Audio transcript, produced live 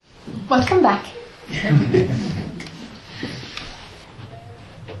Welcome back.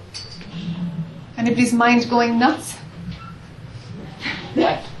 Anybody's mind going nuts?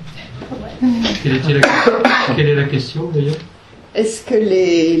 Quelle est la question d'ailleurs? Est-ce que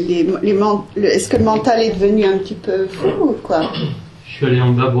est-ce que le mental est devenu un petit peu fou ou quoi? Je suis allé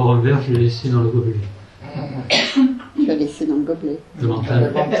en bas boire un verre, je l'ai laissé dans le gobelet. Je l'ai laissé dans le gobelet. Le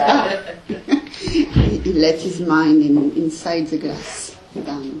mental. He let his mind inside the glass.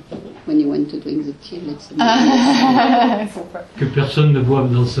 Down. When he went to drink the tea, let's see. Que personne ne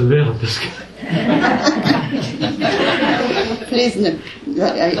boive dans ce verre parce que Please, no,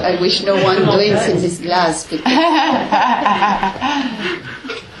 I wish no one drinks in this glass.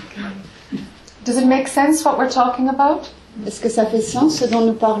 Does it make sense what we're talking about? Est-ce que ça fait sens ce dont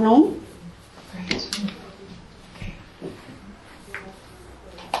nous parlons?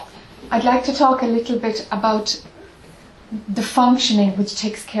 I'd like to talk a little bit about the functioning which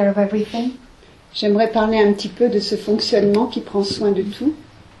takes care of everything. J'aimerais parler un petit peu de ce fonctionnement qui prend soin de tout.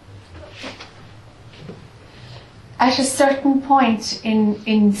 At a certain point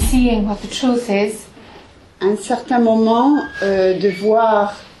in seeing what the truth is, À un certain moment, de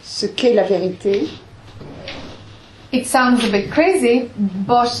voir ce qu'est la vérité, it sounds a bit crazy,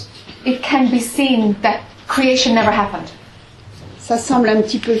 but it can be seen that creation never happened. ça semble un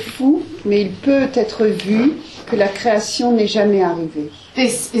petit peu fou, mais il peut être vu que la création n'est jamais arrivée.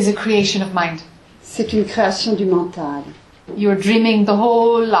 This is a creation of mind. C'est une création du mental. You're dreaming the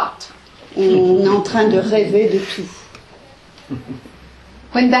whole lot. On est en train de rêver de tout.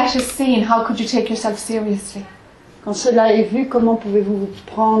 When that is seen, how could you take yourself seriously? Quand cela est vu, comment pouvez-vous vous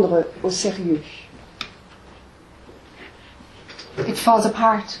prendre au sérieux? It falls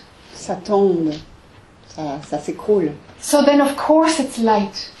apart. Ça tombe, ça s'écroule. So then of course it's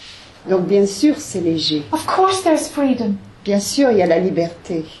light. Donc bien sûr, c'est léger. Of course there's freedom. Bien sûr, il y a la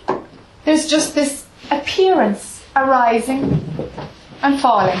liberté. There's just this appearance arising and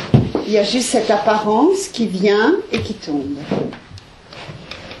falling. Il y a juste cette apparence qui vient et qui tombe.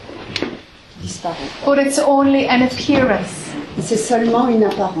 Disparaît. But it's only an appearance. C'est seulement une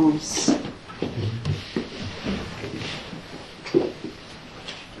apparence.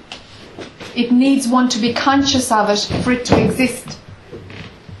 It needs one to be conscious of it for it to exist.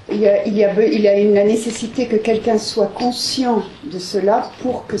 Il y a la nécessité que quelqu'un soit conscient de cela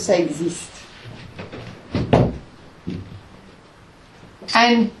pour que ça existe.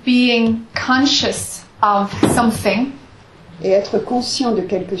 And being conscious of something Et être conscient de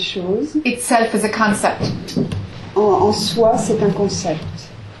quelque chose, itself is a concept. en soi, c'est un concept.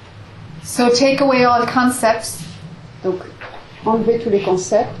 So take away all concepts, Donc, enlever tous les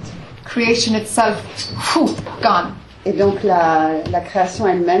concepts, creation itself, gone. et donc la création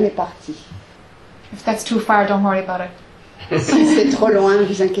elle-même est partie. If that's too far, don't worry about it. Si c'est trop loin, ne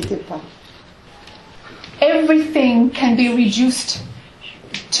vous inquiétez pas. Everything can be reduced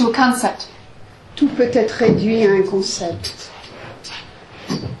to a concept. Tout peut être réduit à un concept.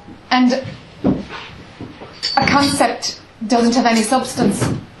 And a concept doesn't have any substance.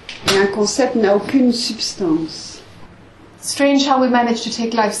 Et un concept n'a aucune substance. Strange how we manage to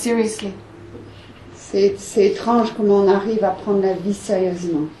take life seriously. C'est étrange comment on arrive à prendre la vie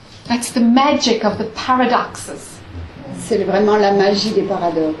sérieusement. That's the magic of the paradoxes. C'est vraiment la magie des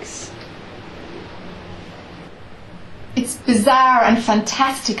paradoxes. It's bizarre and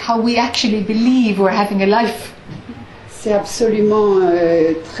fantastic how we actually believe we're having a life. C'est absolument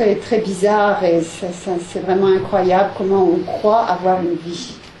très très bizarre et c'est vraiment incroyable comment on croit avoir une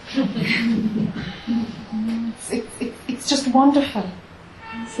vie. It's just wonderful.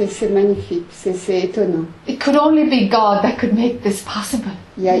 C'est magnifique, c'est étonnant. It could only be God that could make this possible.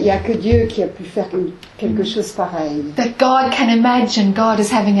 Il y a que Dieu qui a pu faire quelque chose pareil. That God can imagine God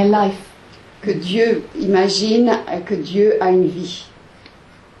is having a life. Que Dieu imagine que Dieu a une vie.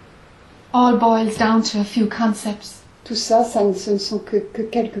 All boils down to a few concepts. Tout ça, ce ne sont que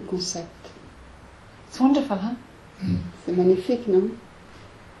quelques concepts. It's wonderful, huh? C'est magnifique, non?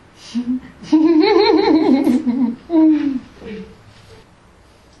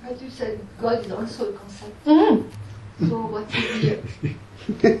 As you said, God is also a concept. So what's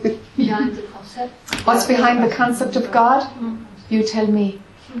behind the concept? What's behind the concept of God? You tell me.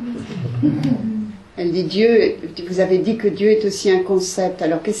 Elle dit Dieu, vous avez dit que Dieu est aussi un concept.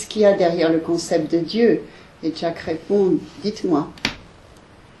 Alors qu'est-ce qu'il y a derrière le concept de Dieu? Et Jack répond, dites-moi.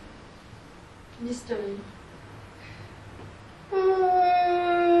 Mystery.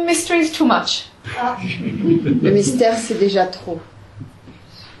 Mystery is too much. Ah. Le mystère, c'est déjà trop.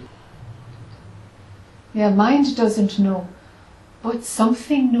 Yeah, mind doesn't know, but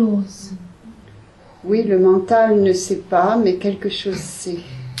something knows. Oui, le mental ne sait pas, mais quelque chose sait.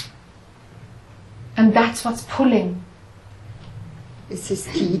 And that's what's pulling. Et c'est ce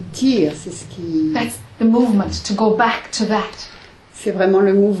qui tire, c'est ce qui... That's the movement to go back to that. C'est vraiment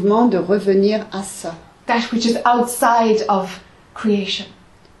le mouvement de revenir à ça. That which is outside of creation.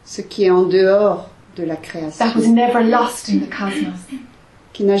 Ce qui est en dehors de la création. That was never lost in the cosmos.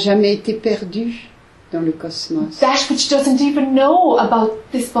 Qui n'a jamais été perdu dans le cosmos. That which doesn't even know about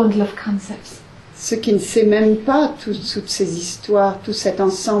this bundle of concepts. Ce qui ne sait même pas toutes ces histoires, tout cet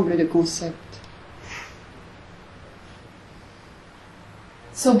ensemble de concepts.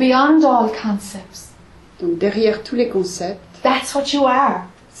 So beyond all concepts, Donc derrière tous les concepts, that's what you are.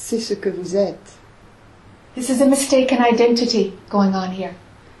 c'est ce que vous êtes. This is a mistaken identity going on here.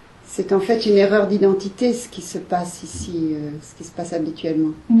 C'est en fait une erreur d'identité ce qui se passe ici, ce qui se passe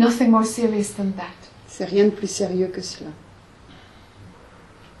habituellement. Nothing more serious than that. C'est rien de plus sérieux que cela.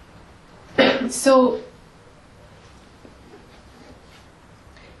 So,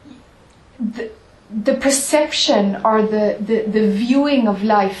 the perception or the viewing of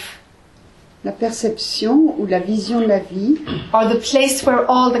life, La perception ou la vision de la vie or the place where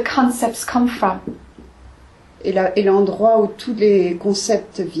all the concepts come from, et l'endroit où tous les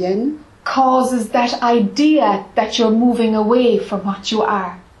concepts viennent causes that idea that you're moving away from what you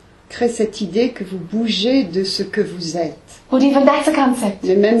are. crée cette idée que vous bougez de ce que vous êtes. But even that's a concept.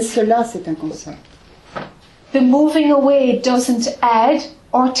 Mais même cela, c'est un concept. The moving away doesn't add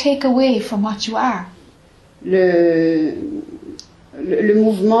or take away from what you are. Le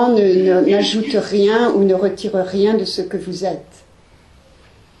mouvement n'ajoute rien ou ne retire rien de ce que vous êtes.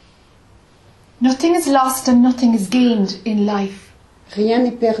 Nothing is lost and nothing is gained in life. Rien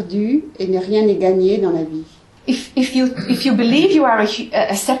n'est perdu et rien n'est gagné dans la vie. If you believe you are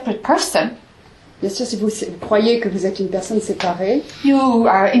a separate person, Bien sûr, si vous croyez que vous êtes une personne séparée, you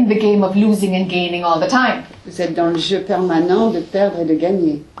are in the game of losing and gaining all the time. vous êtes dans le jeu permanent de perdre et de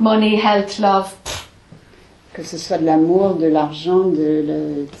gagner. Money, health, love. Que ce soit de l'amour, de l'argent,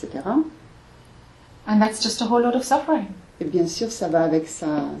 etc. And that's just a whole lot of suffering. Et bien sûr, ça va avec ça,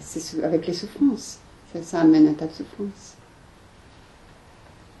 avec les souffrances. Ça amène un tas de souffrances.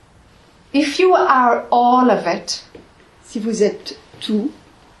 If you are all of it, Si vous êtes tout,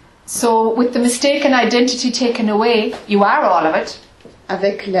 so with the mistaken identity taken away, you are all of it.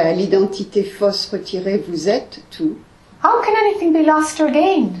 avec l'identité fausse retirée, vous êtes tout. How can anything be lost or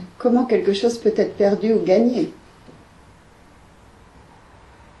gained? Comment quelque chose peut être perdu ou gagné?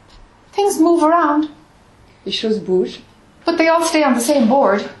 Things move around, Les choses bougent, but they all stay on the same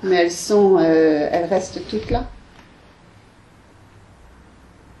board. mais elles restent toutes là.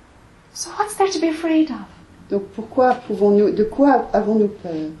 So what's there to be afraid of? Donc de quoi avons-nous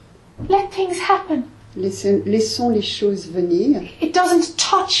peur? Let things happen. Laissons les choses venir. It doesn't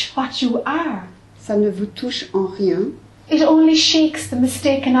touch what you are. Ça ne vous touche en rien. It only shakes the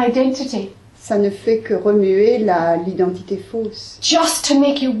mistaken identity. Ça ne fait que remuer l'identité fausse Just to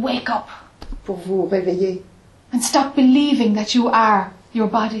make you wake up pour vous réveiller. and stop believing that you are your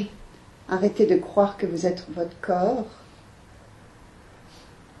body. Arrêtez de croire que vous êtes votre corps.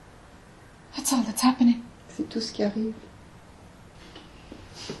 That's all that's happening. C'est tout ce qui arrive.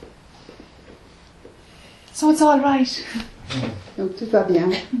 So it's all right. Donc tout va bien.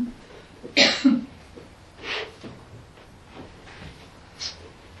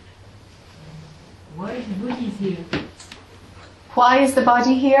 Why is the body here? Why is the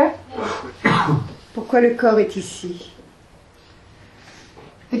body here? Pourquoi le corps est ici?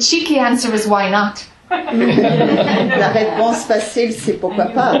 The cheeky answer is why not? La réponse facile, c'est pourquoi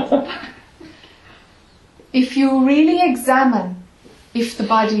pas. If you really examine if the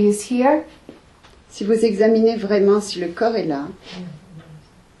body is here, Si vous examinez vraiment si le corps est là,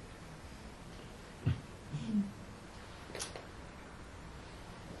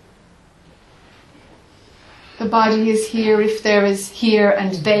 the body is here if there is here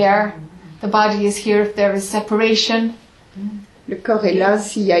and there. The body is here if there is separation. le corps est là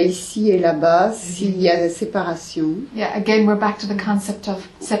s'il y a ici et là-bas, s'il y a séparation. Yeah, again we're back to the concept of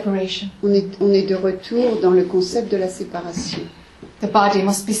separation. On est de retour dans le concept de la séparation. The body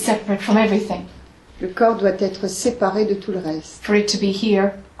must be separate from everything Le corps doit être séparé de tout le reste for it to be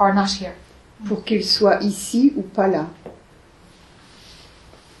here or not here. pour qu'il soit ici ou pas là.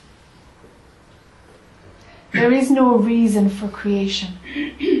 There is no reason for creation.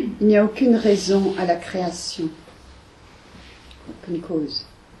 Il n'y a aucune raison à la création, aucune cause.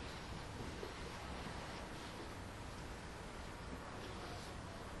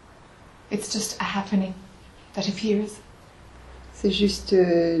 It's just a happening that appears. C'est juste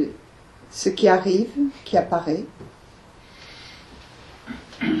ce qui arrive, qui apparaît.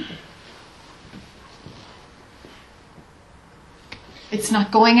 It's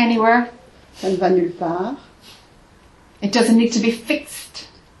not going anywhere. Ça ne va nulle part. It doesn't need to be fixed.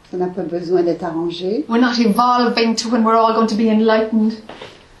 Ça n'a pas besoin d'être arrangé. We're not evolving to when we're all going to be enlightened.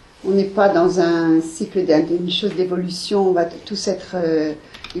 On n'est pas dans un cycle d'une chose d'évolution, on va tous être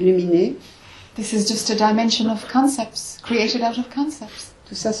illuminés. This is just a dimension of concepts, created out of concepts.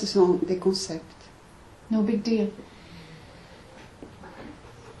 Tout ça, ce sont des concepts. No big deal.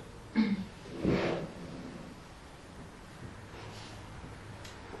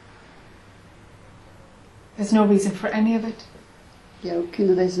 There's no reason for any of it. Il n'y a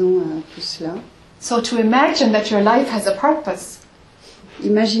aucune raison à tout cela. So to imagine that your life has a purpose,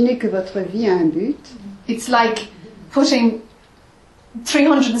 Imaginez que votre vie a un but. it's like putting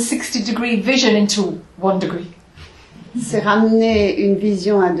 360-degree vision into 1 degree. C'est ramener une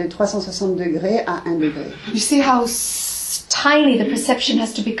vision de 360 degrés à 1 degré. You see how tiny the perception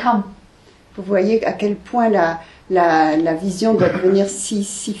has to become. Vous voyez à quel point la vision doit devenir si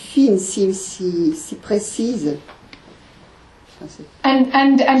fine, si précise. Enfin,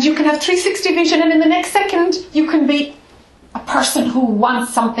 And you can have 360 vision, and in the next second you can be a person who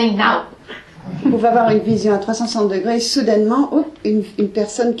wants something now. vous pouvez avoir une vision à 360 degrés et soudainement, une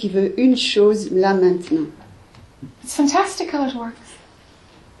personne qui veut une chose là maintenant. It's fantastic how it works.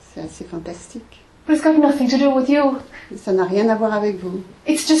 C'est assez fantastique. But it's got nothing to do with you. Ça n'a rien à voir avec vous.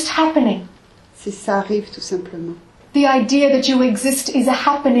 It's just happening. Ça arrive tout simplement. The idea that you exist is a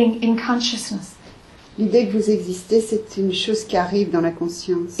happening in consciousness. L'idée que vous existez, c'est une chose qui arrive dans la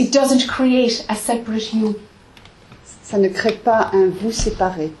conscience. It doesn't create a separate you. Ça ne crée pas un vous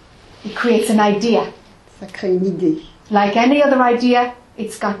séparé. It creates an idea. Ça crée une idée. Like any other idea,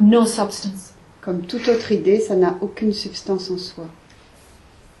 it's got no substance. Comme toute autre idée, ça n'a aucune substance en soi.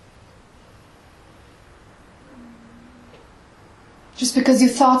 Just because you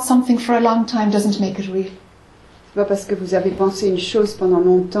thought something for a long time doesn't make it real. C'est pas parce que vous avez pensé une chose pendant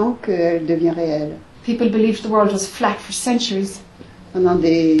longtemps qu'elle devient réelle. People believed the world was flat for centuries. Pendant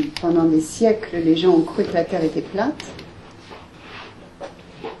des siècles, les gens ont cru que la Terre était plate.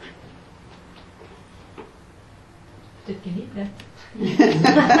 Peut-être qu'elle est plate.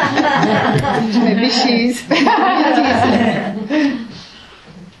 Maybe she's.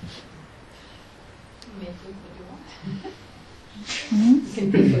 Mais you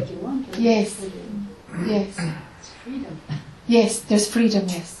can take what you want. Right? Yes. Yes. It's freedom. Yes, there's freedom,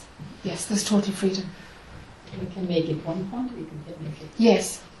 yes. Yes, there's total freedom. We can make it one point, we can make it.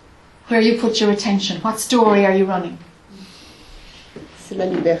 Yes. Where you put your attention. What story are you running? C'est la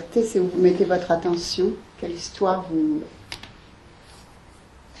liberté, c'est où vous mettez votre attention, quelle histoire vous...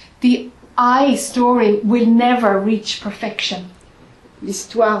 The I story will never reach perfection.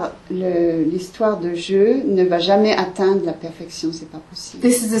 L'histoire de jeu ne va jamais atteindre la perfection, c'est pas possible.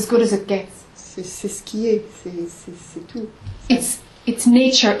 This is as good as it gets. C'est ce qui est, c'est tout. Its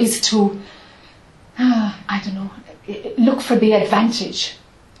nature is to, I don't know, look for the advantage.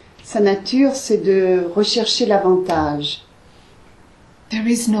 Sa nature, c'est de rechercher l'avantage. There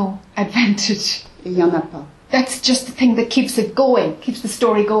is no advantage. Et il n'y en a pas. That's just the thing that keeps it going, keeps the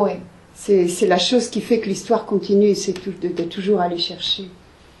story going. C'est la chose qui fait que l'histoire continue, c'est de toujours aller chercher.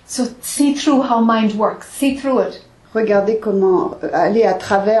 So see through how mind works. See through it. Regardez comment, aller à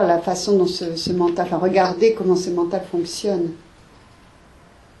travers la façon dont ce mental, enfin regardez comment ce mental fonctionne.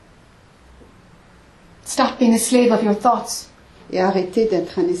 Stop being a slave of your thoughts. Et arrêtez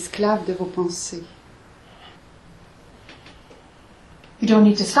d'être un esclave de vos pensées. You don't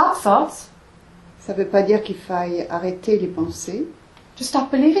need to stop thoughts. Ça ne veut pas dire qu'il faille arrêter les pensées, Just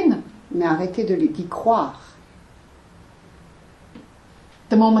stop believing them. mais arrêtez d'y croire.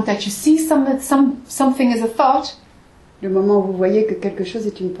 The moment that you see something as a thought, Le moment où vous voyez que quelque chose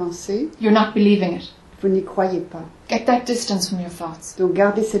est une pensée, you're not believing it. vous n'y croyez pas. Get that distance from your thoughts. Donc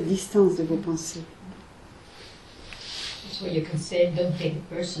gardez cette distance de vos pensées. So you can say, don't take it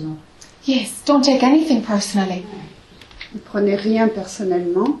personal. Yes, don't take anything personally. Ne prenez rien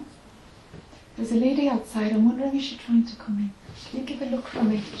personnellement. There's a lady outside. I'm wondering if she's trying to come in. Can you give a look for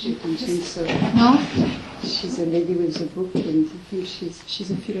me? I don't think so. No? She's a lady with a book and I think she's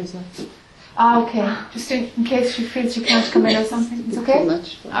a philosopher. Ah, okay. Just in case she feels she can't come in or something. It's Too okay?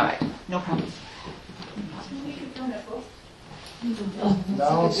 much. All right. No problem.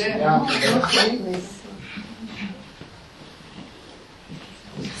 Non, c'est bien. Yes.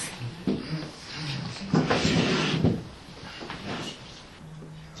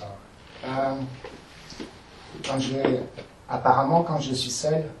 Apparemment, quand je suis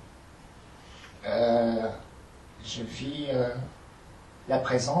seul, je vis la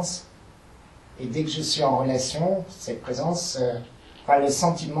présence. Et dès que je suis en relation, cette présence, le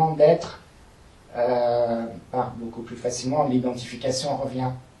sentiment d'être part beaucoup plus facilement, l'identification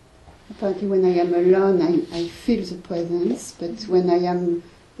revient. Apparently, when I am alone, I feel the presence, but when I am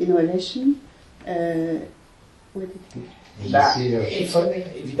in relation, what did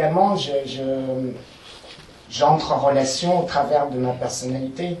Évidemment, j'entre en relation au travers de ma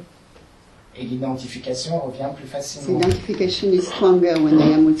personnalité et l'identification revient plus the facilement. identification is stronger when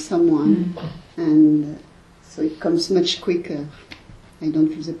I am with someone, and so it comes much quicker. I don't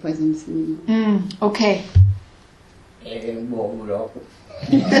feel the presence anymore. Okay. Et bon, voilà.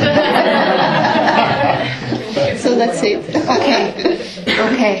 So that's it.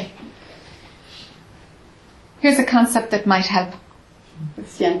 Okay. Here's a concept that might help.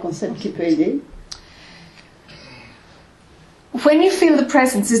 S'il y a un concept qui peut aider. When you feel the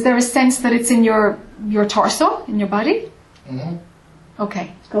presence, is there a sense that it's in your torso, in your body? Mhm.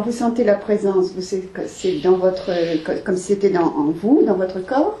 Okay. Quand vous sentez la présence, c'est dans votre, comme si c'était en vous, dans votre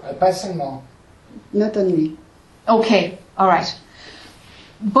corps? Pas seulement. Not only. Okay. All right.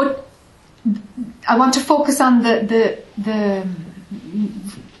 But I want to focus on the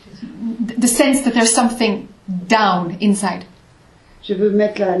sense that there's something down inside. Je veux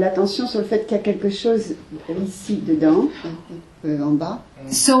mettre l'attention sur le fait qu'il y a quelque chose ici, dedans, en bas.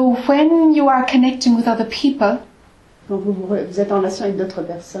 So when you are connecting with other people, Quand vous êtes en relation avec d'autres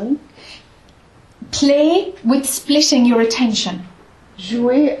personnes, play with splitting your attention,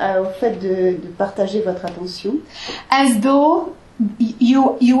 jouez au fait de partager votre attention, as though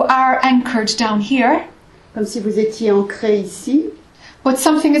you are anchored down here, comme si vous étiez ancré ici, but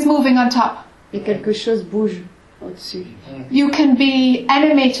something is moving on top. et quelque chose bouge au-dessus. You can be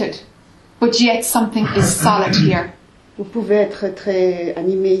animated, but yet something is solid here. Vous pouvez être très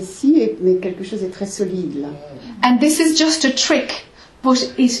animé ici, mais quelque chose est très solide là. And this is just a trick,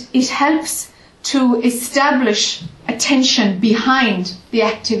 but it helps to establish attention behind the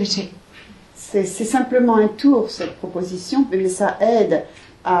activity. C'est simplement un tour, cette proposition, mais ça aide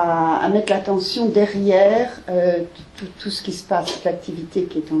à mettre l'attention derrière tout ce qui se passe, toute l'activité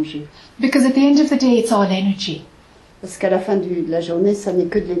qui est en jeu. Because at the end of the day, it's all energy. Parce qu'à la fin de la journée, ça n'est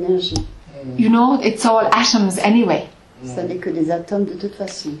que de l'énergie. You know, it's all atoms anyway. Ça n'est que des atomes de toute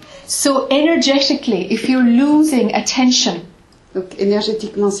façon. So energetically, if you're losing attention Donc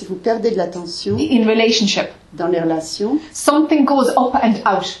énergétiquement, si vous perdez de l'attention in relationship, dans les relations, something goes up and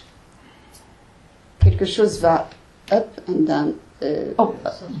out. quelque chose va up and down, Up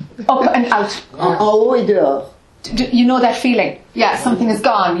and out. en haut et dehors. You know that feeling? Yeah, something is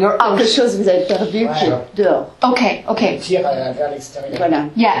gone, you're out. Quelque chose vous avez perdu qui est dehors. Okay. Tire vers l'extérieur. Voilà.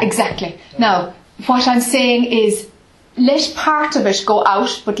 Yeah, exactly. Now, what I'm saying is, let part of it go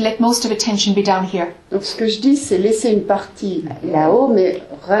out, but let most of attention be down here. Donc ce que je dis, c'est laisser une partie là-haut, mais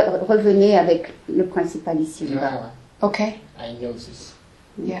revenez avec le principal ici. Ouais, ouais. Okay? I know this.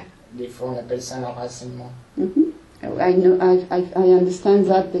 Yeah. Des fois, on appelle ça l'enracinement. I know, I understand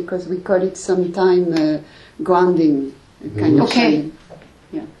that because we call it sometime grounding, kind of Okay.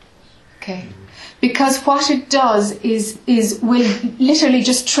 thing. Okay. Because what it does is will literally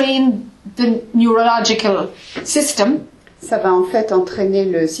just train the neurological system Ça va en fait entraîner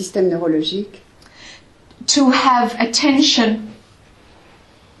le système neurologique to have attention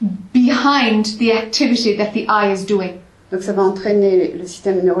behind the activity that the eye is doing. Donc ça va entraîner le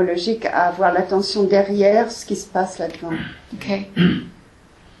système neurologique à avoir l'attention derrière ce qui se passe là-dedans. Okay.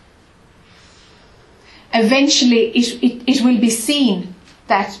 Eventually, it will be seen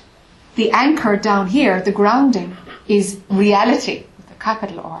that the anchor down here, the grounding, is reality with a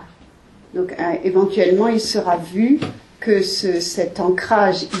capital R. Donc éventuellement, il sera vu que cet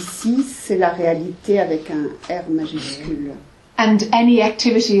ancrage ici, c'est la réalité avec un R majuscule. And any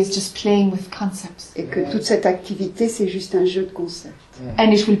activity is just playing with concepts. Et que toute cette activité, c'est juste un jeu de concepts.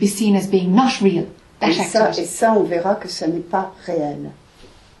 And it will be seen as being not real, that activity. Et ça, on verra que ça n'est pas réel.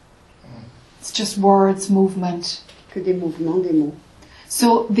 It's just words, movement. Que des mouvements, des mots.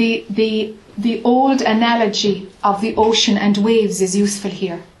 So the old analogy of the ocean and waves is useful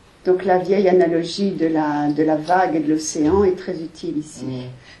here. Donc la vieille analogie de la vague et de l'océan est très utile ici.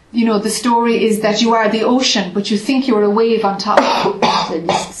 You know, the story is that you are the ocean, but you think you're a wave on top.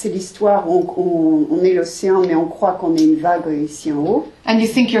 C'est l'histoire où on est l'océan, mais on croit qu'on est une vague ici en haut. And you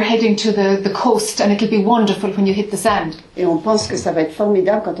think you're heading to the coast and it'll be wonderful when you hit the sand. Et on pense que ça va être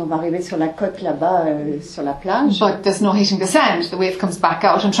formidable quand on va arriver sur la côte là-bas, sur la plage. But there's no hitting the sand. The wave comes back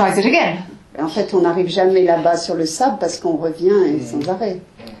out and tries it again. Et en fait, on n'arrive jamais là-bas sur le sable parce qu'on revient sans arrêt.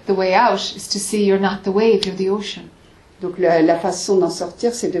 The way out is to see you're not the wave, you're the ocean. Donc la façon d'en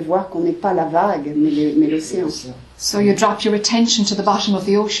sortir, c'est de voir qu'on n'est pas la vague, mais l'océan. So you drop your attention to the bottom of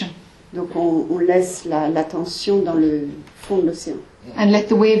the ocean. Donc on laisse l'attention dans le fond de l'océan. And let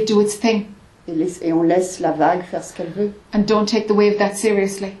the wave do its thing. Et on laisse la vague faire ce qu'elle veut. and don't take the wave that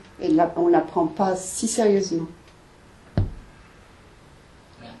seriously. Et on ne la prend pas si sérieusement.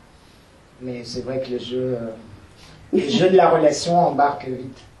 Mais c'est vrai que le jeu de la relation embarque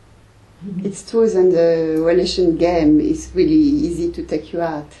vite. It's true that the relation game is really easy to take you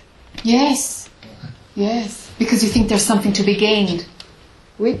out. Yes, because you think there's something to be gained.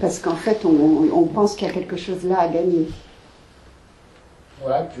 Oui, parce qu'en fait, on pense qu'il y a quelque chose là à gagner.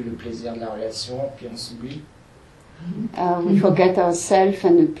 Voilà, puis le plaisir de la relation, puis on s'oublie. We forget ourselves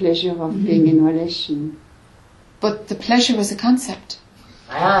and the pleasure of being in relation. But the pleasure is a concept.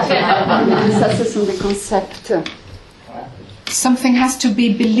 Ah, Ça, ce sont des concepts. Something has to be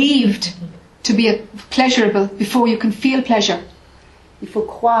believed to be pleasurable before you can feel pleasure. Il faut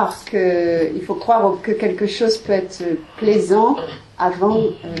croire que quelque chose peut être plaisant avant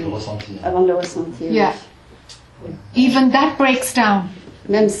de le ressentir. Yeah. Even that breaks down.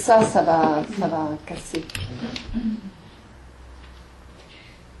 Même ça va casser.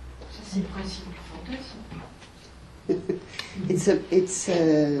 Ça, c'est le principe du fantasme.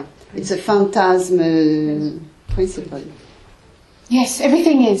 It's a phantasm principle. Yes,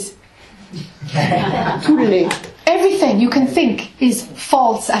 everything is. Tout l'est. Everything you can think is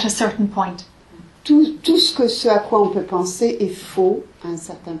false at a certain point. Tout ce à quoi on peut penser est faux à un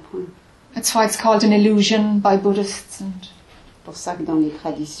certain point. That's why it's called an illusion by Buddhists. C'est pour ça que dans les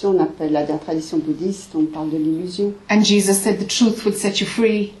traditions, on appelle la tradition bouddhiste, on parle de l'illusion. And Jesus said the truth will set you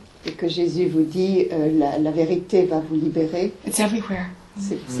free. Et que Jésus vous dit, la vérité va vous libérer. It's everywhere.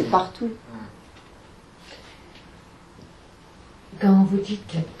 C'est partout. Quand vous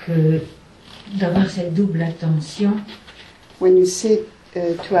dites que d'avoir cette double attention, When you say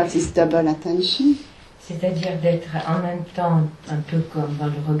to have this double attention, c'est-à-dire d'être en même temps, un peu comme dans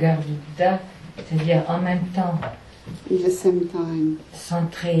le regard du Bouddha, c'est-à-dire en même temps in the same time,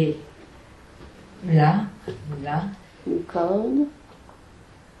 centré là, in code,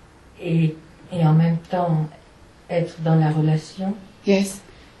 et en même temps être dans la relation, Yes.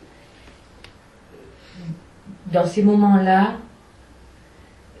 dans ces moments-là,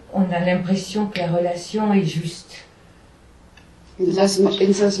 on a l'impression que la relation est juste. in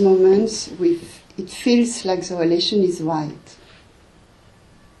those moments, it feels like the relation is right.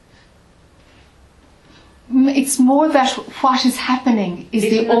 It's more that what is happening is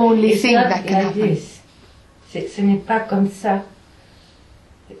the only thing that can happen. Ce n'est pas comme ça.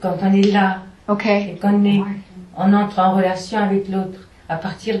 Quand on est là, Okay. et on entre en relation avec l'autre, à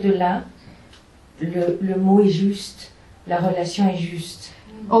partir de là, le mot est juste, la relation est juste.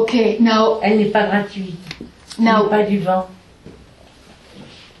 Okay. Now, Elle n'est pas gratuite. Ce Now- n'est pas du vent.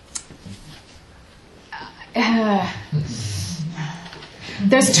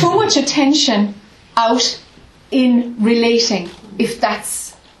 there's too much attention out in relating. If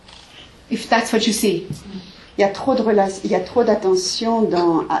that's what you see. Il y a trop d'attention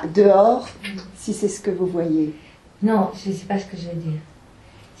dehors, si c'est ce que vous voyez. Non, c'est pas ce que je veux dire.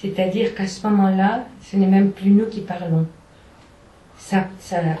 C'est-à-dire qu'à ce moment-là, ce n'est même plus nous qui parlons. Ça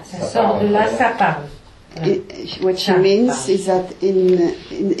sort de là, ça parle. Voilà. What she means is that in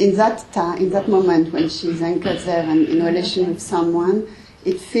that moment when she's anchored there and in relation with someone,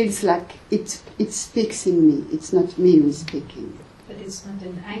 it feels like it speaks in me. It's not me who is speaking. But it's not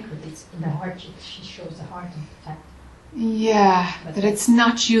an anchor, it's in the heart. She shows the heart in fact. Yeah, but it's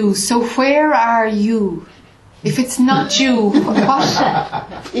not you. So where are you? If it's not you, what?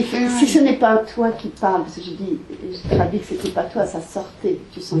 Si ce n'est pas toi qui parle, parce que je traduis que c'était pas toi, ça sortait,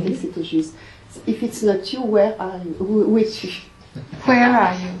 tu sentais que c'était juste. If it's not you, where are you? Où es-tu? Where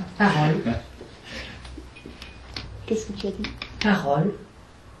are you? Parole, Qu'est-ce que tu as dit? parole,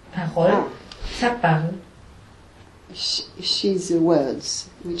 Ah. ça parle. She's the words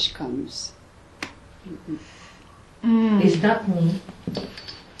which comes. It's not me.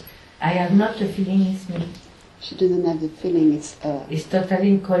 I have not the feeling it's me. She doesn't have the feeling it's her. It's totally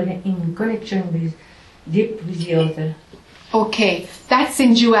in connection with, deep with the other. Okay, that's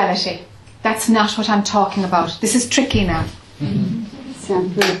in duality. That's not what I'm talking about. This is tricky now. C'est un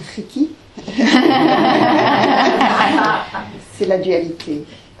peu tricky. C'est la dualité.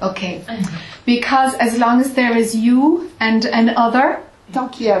 Okay. Because as long as there is you and an other, Tant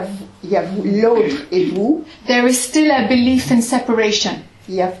qu'il y a vous, l'autre et vous, there is still a belief in separation.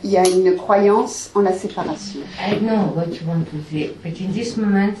 il y a une croyance en la séparation. I know what you want to say, but in this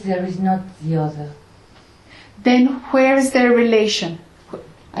moment there is not the other. Then where is their relation?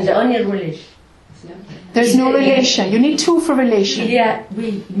 It's only relation. There's no relation. You need two for relation. Il y a,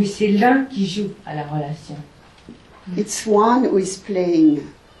 oui, mais c'est l'un qui joue à la relation. It's one who is playing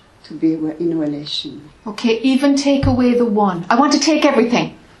to be in relation. Okay, even take away the one. I want to take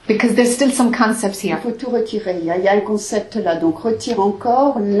everything. because there's still some concepts Il here. faut tout retirer. Il y a un concept là. Donc retire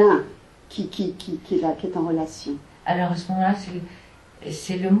encore l'un qui est en relation. Alors à ce moment-là,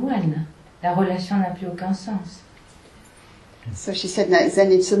 c'est le moine. La relation n'a plus aucun sens. So she said,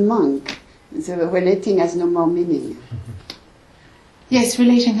 then it's a monk. The relating has no more meaning. Yes,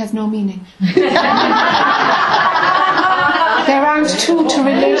 relating has no meaning. There aren't two to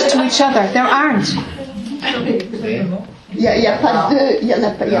relate to each other. There aren't. Il y a pas deux. Il y a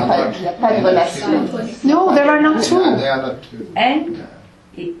pas de relation. No, there are not two.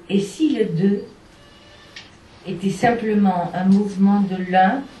 Et si le deux était simplement un mouvement de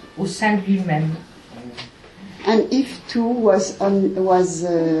l'un au sein de lui-même? And if two was a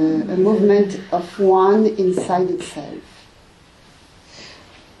movement of one inside itself.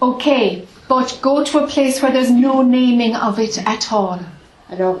 Okay, but go to a place where there's no naming of it at all.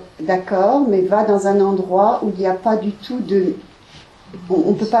 Alors, d'accord, mais va dans un endroit où il n'y a pas du tout de...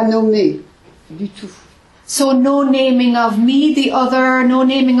 On ne peut pas nommer du tout. So no naming of me, the other, no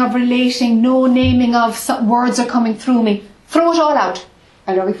naming of relating, no naming of words are coming through me. Throw it all out.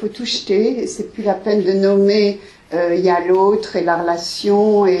 Alors, il faut tout jeter. C'est plus la peine de nommer il y a l'autre et la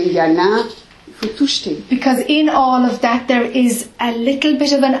relation et il y a l'un. Il faut tout jeter. Because in all of that there is a little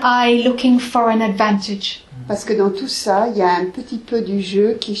bit of an I looking for an advantage. Parce que dans tout ça, il y a un petit peu du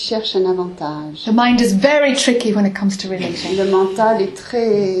jeu qui cherche un avantage. The mind is very tricky when it comes to relating. Le mental est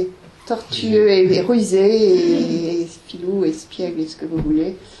très tortueux et rusé et filou, espiègle et ce que vous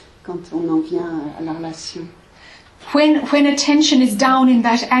voulez quand on en vient à la relation. When attention is down in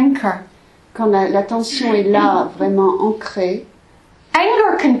that anchor, Quand l'attention est là, vraiment ancrée,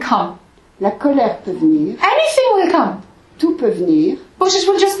 anger can come. la colère peut venir, Anything will come. tout peut venir, But it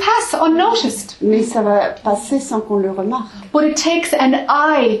will just pass unnoticed. mais ça va passer sans qu'on le remarque. But it takes an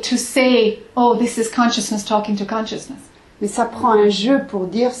I to say, oh, this is consciousness talking to consciousness. Mais ça prend un jeu pour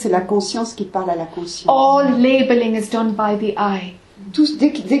dire c'est la conscience qui parle à la conscience. All labeling is done by the I.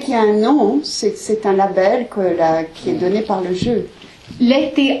 Dès qu'il y a un nom, c'est un label qui est donné par le jeu.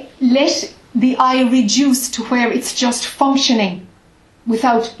 Let the I reduce to where it's just functioning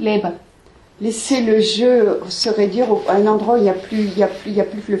without label. Laisser le jeu se réduire à un endroit où il n'y a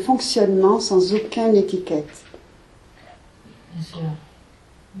plus le fonctionnement sans aucune étiquette. Bien sûr.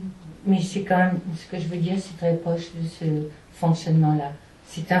 Mais c'est quand même, ce que je veux dire, c'est très proche de ce fonctionnement-là.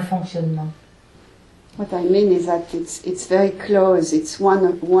 C'est un fonctionnement. What I mean is that it's very close. It's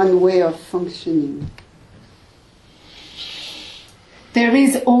one way of functioning. There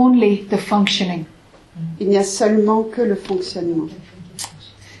is only the functioning. Il n'y a seulement que le fonctionnement.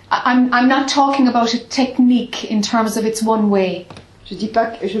 I'm not talking about a technique in terms of it's one way. Je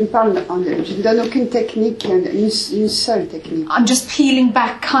ne donne aucune technique, une seule technique. I'm just peeling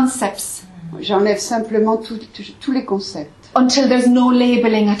back concepts J'enlève simplement tous les concepts, until there's no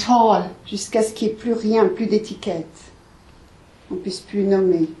labeling at all. jusqu'à ce qu'il n'y ait plus rien, plus d'étiquette. On ne puisse plus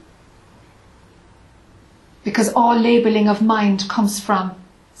nommer. Because all labeling of mind comes from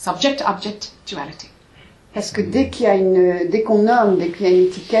subject-object duality. Parce que dès qu'on nomme, dès qu'il y a une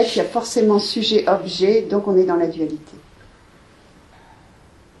étiquette, il y a forcément sujet-objet, donc on est dans la dualité.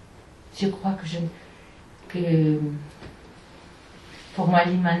 Je crois que pour moi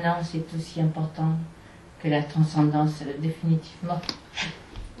l'immanence est aussi important que la transcendance, définitivement.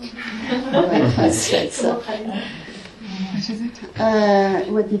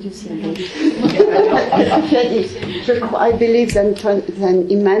 What did you say? I believe that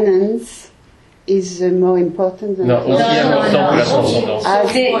immanence is more important than Non, aussi important que la transcendance.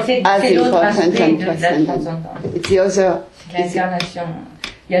 C'est l'autre aspect de la transcendance. It's the other. C'est l'incarnation.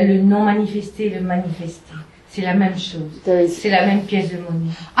 Il y a le non manifesté et le manifesté. C'est la même chose. C'est la même pièce de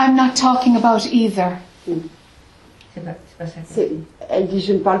monnaie. I'm not talking about either. C'est pas ça. Elle dit,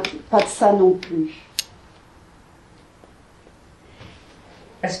 je ne parle pas de ça non plus.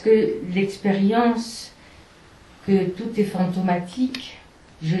 Parce que l'expérience que tout est fantomatique,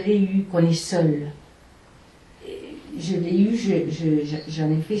 je l'ai eue, qu'on est seul. Je l'ai eue,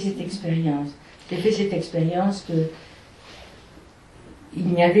 j'en ai fait cette expérience. J'ai fait cette expérience que il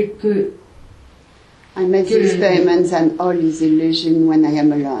n'y avait que... I made the experiment and all is illusion when I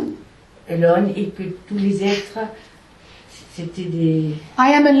am alone. Alone, et que tous les êtres, c'était des...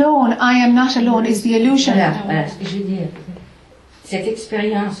 I am alone, I am not alone is the illusion. Voilà ce que je veux dire. Cette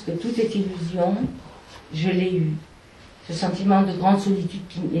expérience que tout est illusion, je l'ai eue. Ce sentiment de grande solitude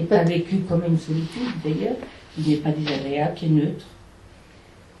qui n'est pas vécu comme une solitude d'ailleurs, qui n'est pas désagréable, qui est neutre,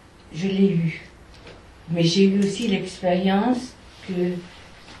 je l'ai eu. Mais j'ai eu aussi l'expérience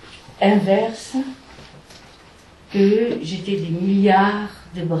inverse, que j'étais des milliards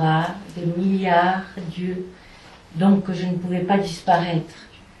de bras, des milliards d'yeux, donc que je ne pouvais pas disparaître.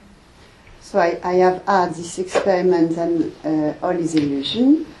 So I have had this experiment and all is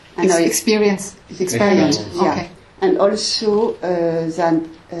illusion. And Experience. experiment, yeah. Okay. And also that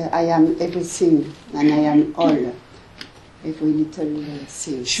I am everything and I am all, every little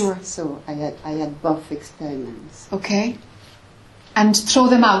thing. Sure. So I had both experiments. Okay. And throw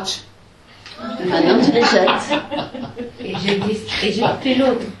them out. Maintenant tu les jettes. Et j'ai jeté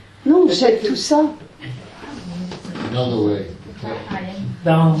l'autre. Non, jette tout ça. Another way.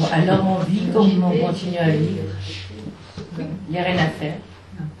 Ben, alors on vit comme on continue à vivre. Il n'y a rien à faire.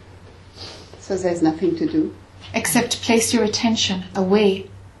 So there's nothing to do. Except place your attention away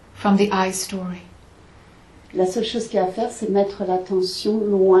from the I story. La seule chose qu'il y a à faire, c'est mettre l'attention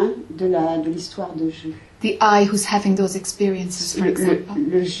loin de l'histoire de jeu. The I who's having those experiences, for example.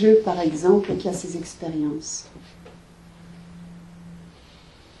 Le jeu, par exemple, qui a ses expériences.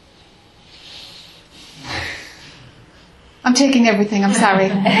 I'm taking everything, I'm sorry.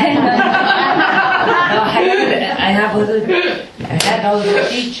 I had other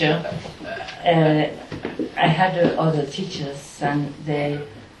teacher. I had other teachers, and they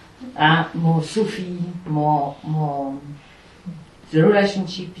are more Sufi, more. The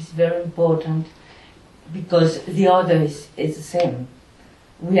relationship is very important because the other is the same.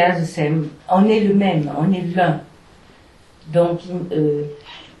 We are the same. On est le même, on est l'un. Donc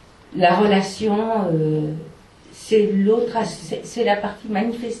la relation, c'est l'autre, c'est la partie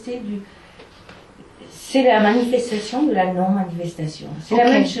manifestée du. C'est la manifestation de la non-manifestation. C'est la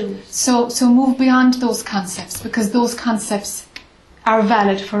même chose. So move beyond those concepts, because those concepts are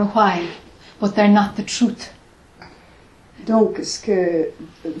valid for a while, but they're not the truth. Donc, ce que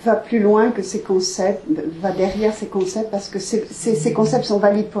va plus loin que ces concepts, va derrière ces concepts, parce que ces concepts sont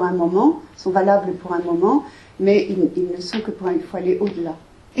valides pour un moment, sont valables pour un moment, mais ils ne sont que pour il faut aller au-delà.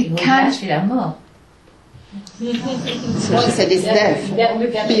 Au-delà, c'est la mort. So she said it's death.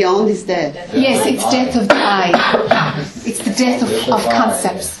 Beyond is death. Yes, it's death of the I. It's the death of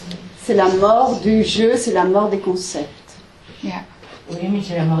concepts. C'est la mort du jeu, c'est la mort des concepts. Yeah. Oui, mais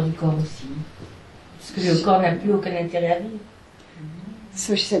c'est la mort du corps aussi. Parce que le corps n'a plus aucun intérêt à vivre.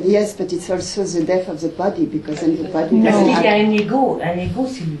 So she said yes, but it's also the death of the body, because then the body Parce doesn't qu'il y a have... un ego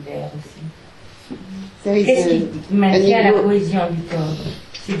cellulaire aussi. There is Qu'est-ce qui maintient an la ego. cohésion du corps?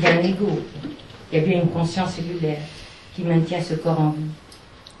 C'est bien l'ego. Il y a bien une conscience cellulaire qui maintient ce corps en vie.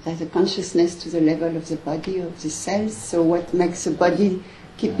 There's a consciousness to the level of the body, of the cells, so what makes the body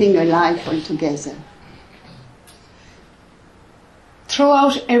keeping alive altogether. Throw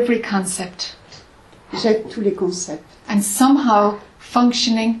out every concept, Jette tous les concepts. and somehow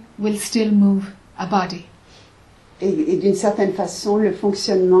functioning will still move a body. Et d'une certaine façon, le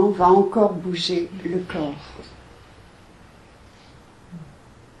fonctionnement va encore bouger le corps.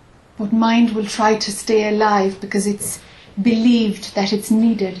 But mind will try to stay alive because it's believed that it's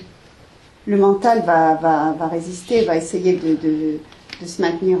needed. Le mental va résister, va essayer de se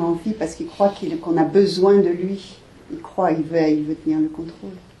maintenir en vie parce qu'il croit qu'on a besoin de lui. Il veut tenir le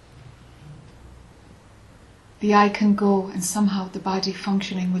contrôle. The I can go and somehow the body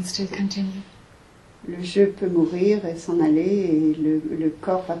functioning will still continue. Le jeu peut mourir et s'en aller et le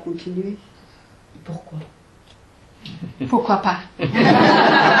corps va continuer. Pourquoi? Pourquoi pas? En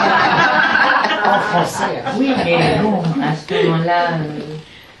français. Oui, mais bon, à ce moment-là,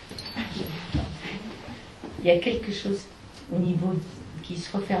 il y a quelque chose au niveau qui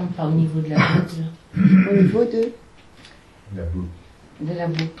se referme pas au niveau de la boucle. Au niveau de La boucle. De la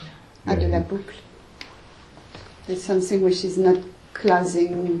boucle. Ah, de la boucle. There's something which is not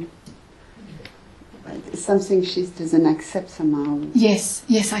closing, something she doesn't accept somehow. Yes,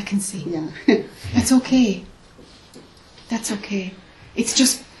 I can see. Yeah. That's okay. That's okay. It's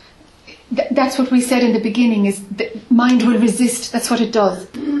just, that's what we said in the beginning, is the mind will resist, that's what it does.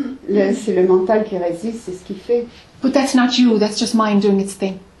 C'est le mental qui résiste, c'est ce qu'il fait. But that's not you, that's just mind doing its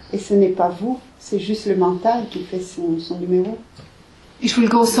thing. Et ce n'est pas vous, c'est juste le mental qui fait son numéro. It will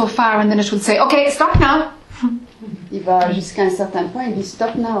go so far and then it will say, okay, stop now. Il va jusqu'à un certain point, il dit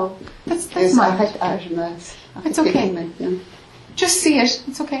stop now. That's Et mind. arrête, je me It's arrêtez okay. maintenant. Just see it,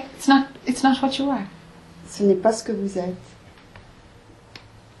 it's okay. It's not what you are. Ce n'est pas ce que vous êtes.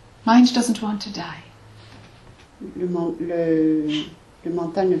 Mind doesn't want to die. Le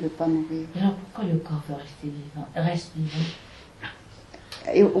mental ne veut pas mourir. Alors pourquoi le corps veut reste vivant?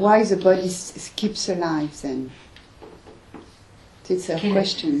 Why the body keeps alive then? It's a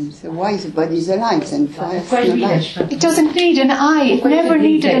question. So why the body is alive then? Pourquoi lui n'accepte pas? It doesn't need an I, it never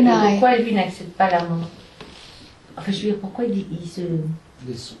needed an I. Pourquoi lui n'accepte pas la mort? Enfin, je veux dire, pourquoi il se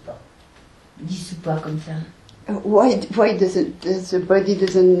Des soupes. dissout pas comme ça? Why does the body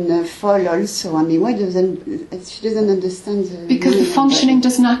doesn't fall also? I mean, she doesn't understand the Because the mind functioning body.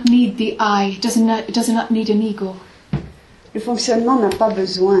 does not need the I, does not need an ego. Le fonctionnement n'a pas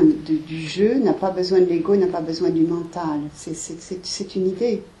besoin du jeu, n'a pas besoin de l'ego, n'a pas besoin du mental. C'est une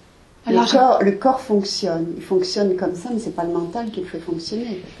idée. Le corps fonctionne. Il fonctionne comme ça, mais c'est pas le mental qui le fait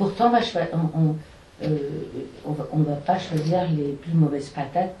fonctionner. Pourtant, on va pas choisir les plus mauvaises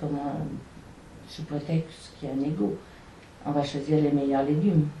patates sous prétexte qu'il y a un ego. On va choisir les meilleurs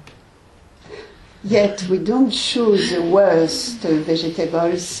légumes. Yet we don't choose the worst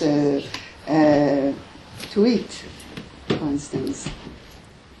vegetables to eat, for instance.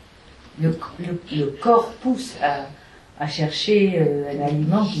 Le corps pousse à chercher un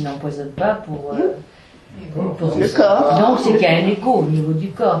aliment qui n'empoisonne pas pour le corps. Donc c'est qu'il y a un écho au niveau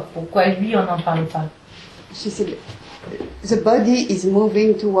du corps. Pourquoi lui on n'en parle pas? The body is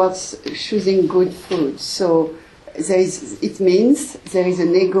moving towards choosing good food, so it means there is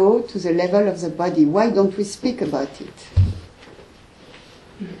an ego to the level of the body. Why don't we speak about it?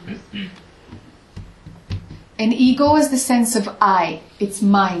 An ego is the sense of I, it's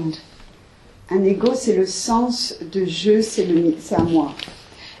mind. Un ego, c'est le sens de je, c'est à moi.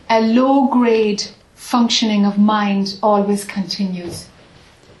 A low grade functioning of mind always continues.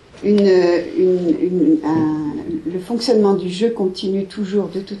 Le fonctionnement du jeu continue toujours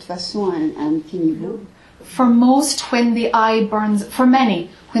de toute façon à un petit niveau. For many,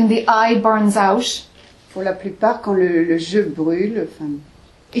 when the I burns out, pour la plupart, quand le jeu brûle,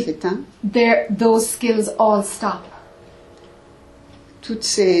 s'éteint, those skills all stop. Tout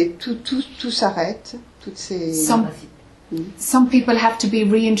s'arrête. Some people have to be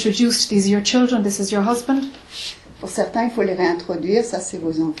reintroduced. These are your children, this is your husband. Pour certains, il faut les réintroduire. Ça, c'est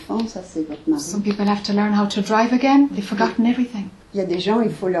vos enfants, ça, c'est votre mari. Some people have to learn how to drive again. They've forgotten everything. Il y a des gens, il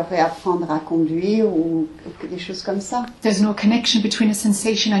faut leur réapprendre à conduire ou des choses comme ça. There's no connection between a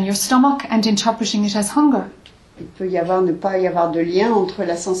sensation on your stomach and interpreting it as hunger. Il peut ne pas y avoir de lien entre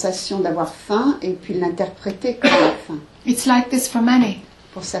la sensation d'avoir faim et puis l'interpréter comme la faim. It's like this for many.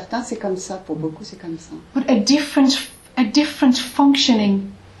 Pour certains, c'est comme ça. Pour beaucoup, c'est comme ça. But a different functioning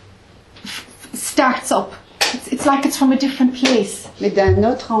starts up. It's like it's from a different place. Mais d'un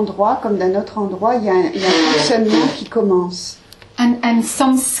autre endroit, il y a un fonctionnement qui commence. And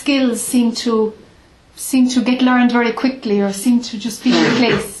some skills seem to get learned very quickly or seem to just be in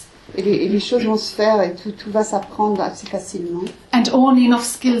place. Et les choses vont se faire et tout va s'apprendre assez facilement. And only enough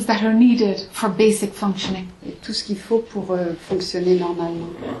skills that are needed for basic functioning. Et tout ce qu'il faut pour fonctionner normalement.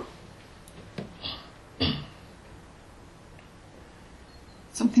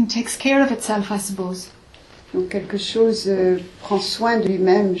 Something takes care of itself, I suppose. Donc quelque chose prend soin de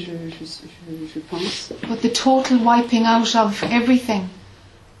lui-même, je pense. But the total wiping out of everything,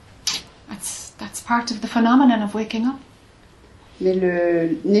 that's part of the phenomenon of waking up. Mais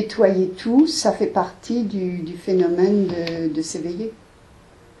le nettoyer tout, ça fait partie du phénomène de s'éveiller.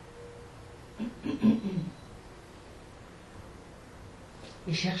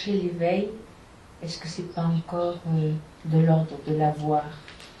 Et chercher l'éveil, est-ce que c'est pas encore de l'ordre de l'avoir?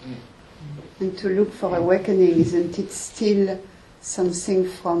 And to look for awakening, isn't it still something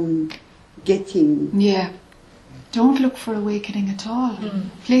from getting? Yeah. Don't look for awakening at all.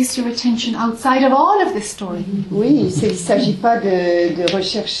 Place your attention outside of all of this story. Oui, il ne s'agit pas de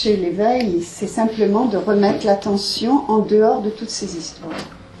rechercher l'éveil, c'est simplement de remettre l'attention en dehors de toutes ces histoires.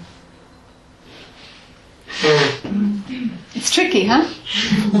 It's tricky, huh?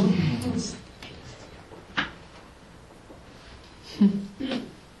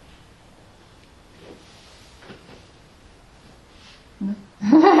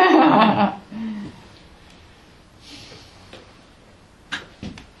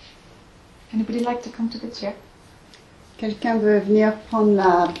 Anybody like to come to the chair? Quelqu'un veut venir prendre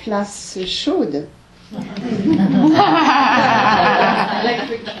la place chaude?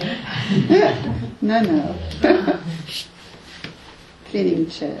 Non. Cleaning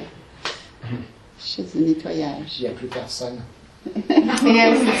chair. Chaise de nettoyage. Il n'y a plus personne.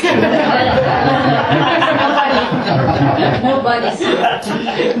 Yes. Nobody's.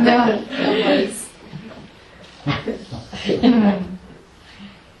 No.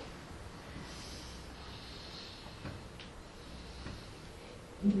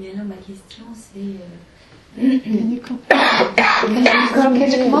 Mais alors ma question c'est...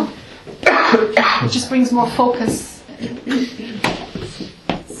 It just brings more focus.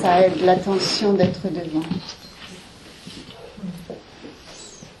 Ça aide l'attention d'être devant.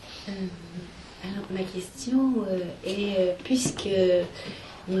 Alors ma question est, puisque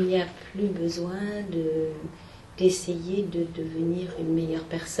il n'y a plus besoin d'essayer de devenir une meilleure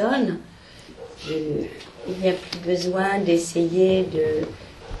personne, il n'y a plus besoin d'essayer de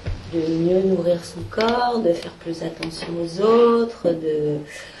mieux nourrir son corps, de faire plus attention aux autres,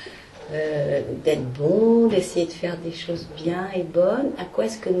 d'être bon, d'essayer de faire des choses bien et bonnes. À quoi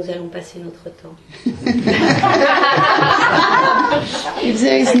est-ce que nous allons passer notre temps? If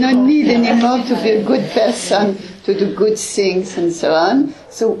there is no need anymore to be a good person, to do good things and so on,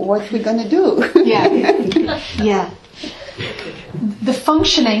 so what are we going to do? Yeah, yeah. The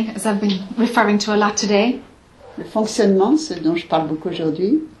functioning, as I've been referring to a lot today, Le fonctionnement, ce dont je parle beaucoup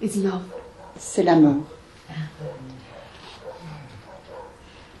aujourd'hui, is love. c'est l'amour.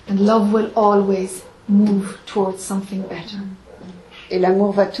 And love will always move towards something better. Et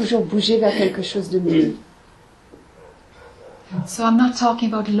l'amour va toujours bouger vers quelque chose de mieux. So I'm not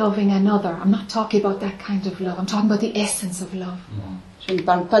talking about loving another. I'm not talking about that kind of love. I'm talking about the essence of love. Je ne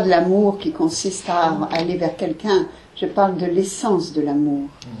parle pas de l'amour qui consiste à aller vers quelqu'un. Je parle de l'essence de l'amour.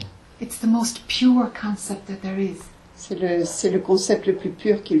 It's the most pure concept that there is. C'est le concept le plus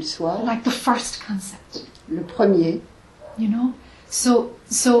pur qu'il soit, Like the first concept, le premier. you know? So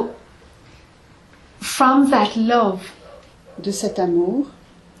from that love, De cet amour,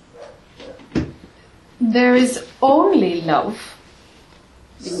 there is only love.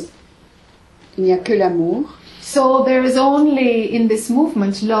 il n'y a que l'amour. So there is only in this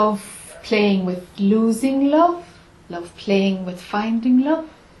movement love playing with losing love, love playing with finding love.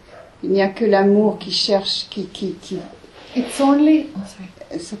 Il n'y a que l'amour qui cherche, It's only, oh, sorry.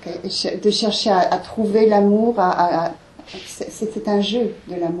 c'est okay, de chercher à trouver l'amour. C'est un jeu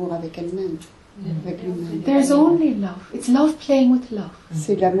de l'amour avec elle-même, avec lui-même. There's only love. It's love playing with love.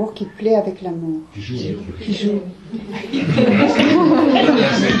 C'est l'amour qui plaît avec l'amour. Qui joue.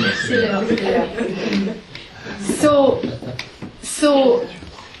 So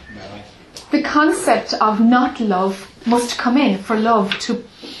the concept of not love must come in for love to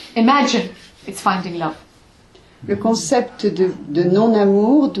imagine it's finding love. Le concept de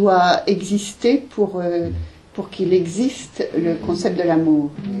non-amour doit exister pour qu'il existe le concept de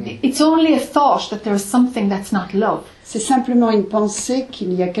l'amour. It's only a thought that there is something that's not love. C'est simplement une pensée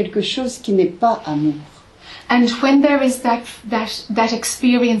qu'il y a quelque chose qui n'est pas amour. And when there is that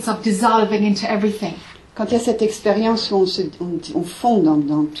experience of dissolving into everything, Quand il y a cette expérience où on fond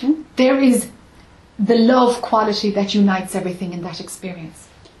dans tout, there is the love quality that unites everything in that experience.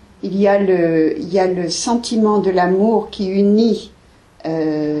 il y a le sentiment de l'amour qui unit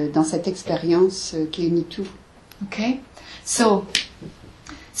dans cette expérience, qui unit tout. Okay? So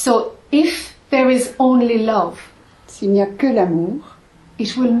if there is only love, S'il n'y a que l'amour,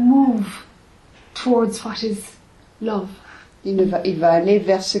 it will move towards what is love. il va aller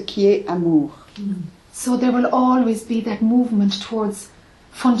vers ce qui est amour. So there will always be that movement towards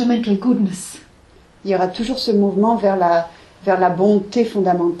fundamental goodness. Il y aura toujours ce mouvement vers la bonté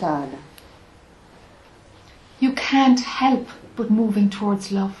fondamentale. You can't help but moving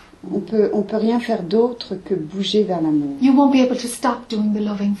towards love. On peut rien faire d'autre que bouger vers l'amour. You won't be able to stop doing the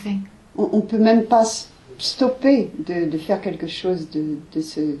loving thing. On peut même pas stopper de faire quelque chose de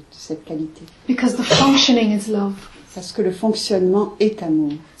cette qualité. Because the functioning is love. Parce que le fonctionnement est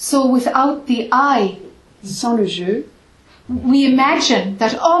amour. So without the I, Sans le jeu, we imagine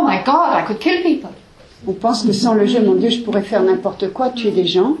that, oh my God, I could kill people. on pense que sans le jeu, mon Dieu, je pourrais faire n'importe quoi, tuer des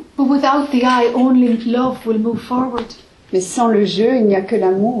gens. But without the I, only love will move forward. Mais sans le jeu, il n'y a que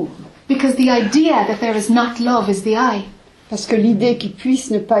l'amour. Because the idea that there is not love is the I. Parce que l'idée qu'il puisse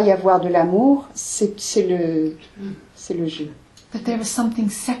ne pas y avoir de l'amour, c'est le jeu. That there is something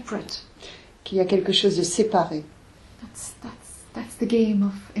separate. Qu'il y a quelque chose de séparé. That's the game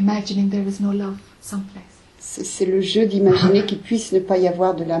of imagining there is no love someplace. C'est le jeu d'imaginer qu'il puisse ne pas y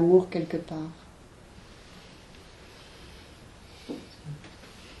avoir de l'amour quelque part.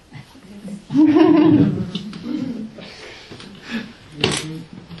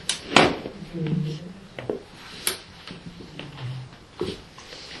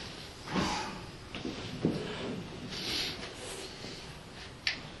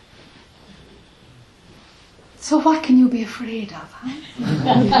 So what can you be afraid of?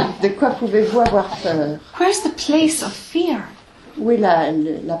 Huh? De quoi pouvez-vous avoir peur? Where's the place of fear? Où est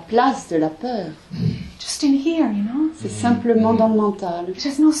la place de la peur? Just in here, you know? C'est simplement dans le mental. It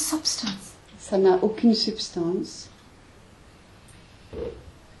has no substance. Ça n'a aucune substance.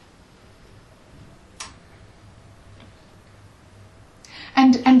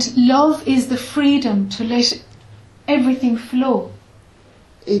 And love is the freedom to let everything flow.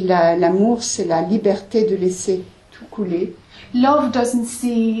 Et l'amour, c'est la liberté de laisser tout couler. Love doesn't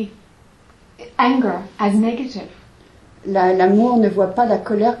see anger as negative. L'amour ne voit pas la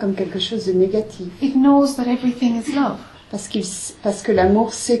colère comme quelque chose de négatif. It knows that everything is love. Parce que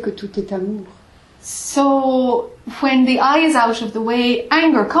l'amour sait que tout est amour. So when the I is out of the way,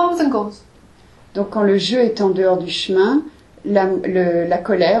 anger comes and goes. Donc quand le je est en dehors du chemin, la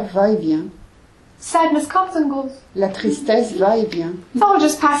colère va et vient. Sadness comes and goes. La tristesse va et vient. It's all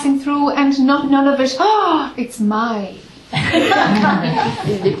just passing through and none of it, it's mine.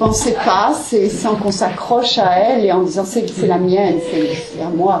 Et les pensées passent et sans qu'on s'accroche à elles et en disant c'est la mienne, c'est à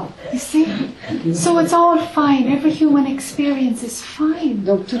moi. You see? So it's all fine. Every human experience is fine.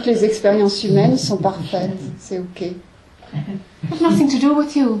 Donc toutes les expériences humaines sont parfaites, c'est ok. It's nothing to do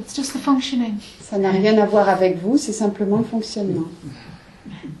with you. It's just the functioning. Ça n'a rien à voir avec vous, c'est simplement le fonctionnement.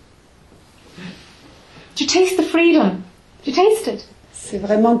 Do you taste the freedom? Do you taste it? C'est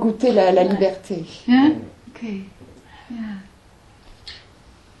vraiment goûter la liberté. Yeah? Okay. Yeah.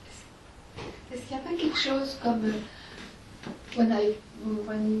 Est-ce qu'il n'y a pas quelque chose comme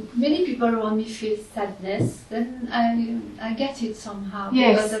when many people around me feel sadness, then I get it somehow.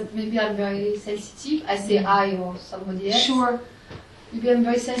 Yes. Because maybe I'm very sensitive. I say I or somebody else. Sure. Maybe I'm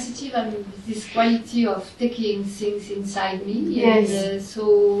very sensitive and this quality of taking things inside me. Yes. And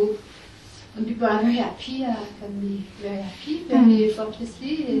so when people are very happy, I can be very happy, very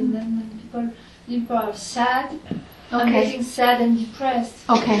effortlessly. And then when people are sad, I'm Okay. getting sad and depressed.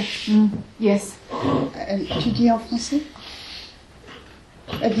 Okay. Yes. Tu dis en français?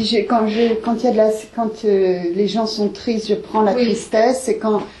 Elle dit quand les gens sont tristes, je prends la tristesse, et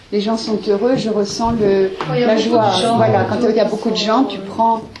quand les gens sont heureux, je ressens la joie. Voilà, quand il y a beaucoup de gens, tu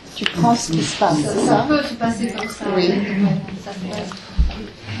prends ce qui se passe. C'est Ça ça? peut se passer comme ça. Oui. Ça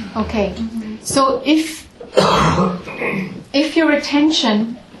peut. Okay. So if your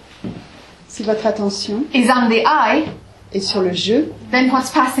attention Si votre attention is on the I, est sur le je, then what's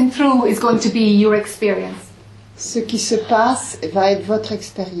passing through is going to be your experience. ce qui se passe va être votre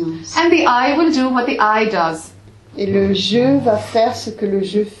expérience. And the I will do what the I does. Et le je va faire ce que le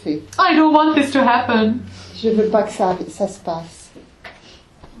je fait. I don't want this to happen. Je veux pas que ça se passe.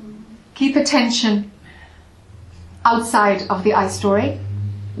 Keep attention outside of the I story.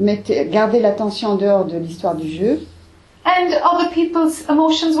 Gardez l'attention en dehors de l'histoire du je. And other people's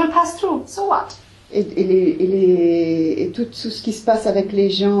emotions will pass through. So what? Et tout ce qui se passe avec les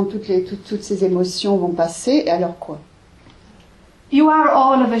gens, toutes ces émotions vont passer, et alors quoi? You are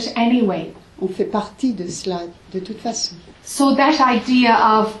all of it anyway. On fait partie de cela, de toute façon. So that idea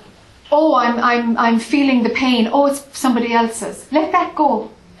of, oh, I'm feeling the pain, oh, it's somebody else's. Let that go.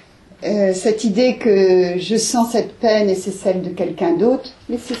 Cette idée que je sens cette peine et c'est celle de quelqu'un d'autre,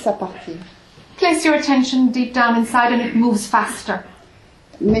 laissez ça partir. Place your attention deep down inside and it moves faster.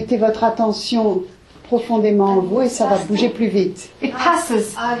 Mettez votre attention profondément en vous et ça va bouger plus vite. It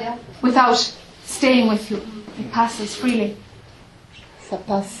passes without staying with you. It passes freely. Ça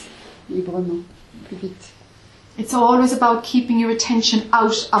passe librement, plus vite. It's always about keeping your attention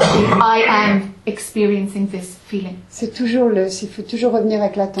out of the I am experiencing this feeling. Il faut toujours revenir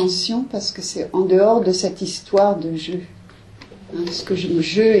avec l'attention parce que c'est en dehors de cette histoire de je. Ce que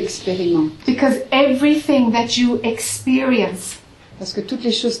je expérimente. Because everything that you experience, parce que toutes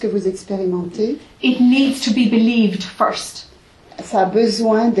les choses que vous expérimentez, it needs to be believed first. Ça a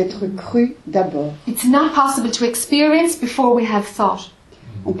besoin d'être cru d'abord. It's not possible to experience before we have thought.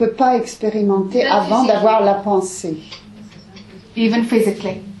 On ne peut pas expérimenter avant d'avoir la pensée. Even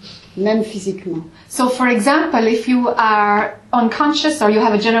physically. Même physiquement. So for example, if you are unconscious or you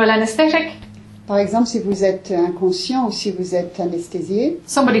have a general anesthetic, par exemple, si vous êtes inconscient ou si vous êtes anesthésié,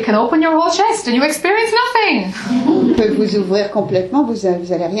 somebody can open your whole chest and you experience nothing. On peut vous ouvrir complètement, vous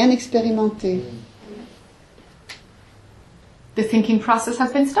allez rien expérimenter. The thinking process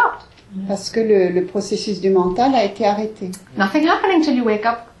has been stopped. Parce que le processus du mental a été arrêté. Nothing happening till you wake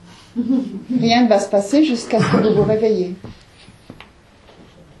up. Rien ne va se passer jusqu'à ce que vous vous réveillez.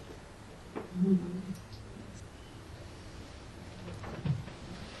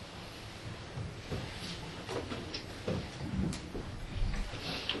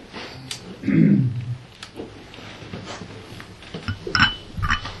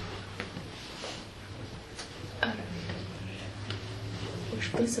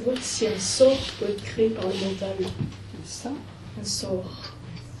 Je voudrais savoir si un sort peut être créé par le mental. Un sort.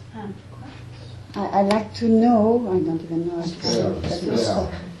 I like to know, I don't even know how to say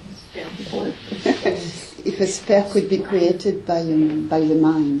if a spell could be created by the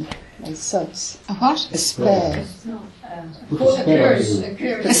mind, by thoughts. A what? A spell.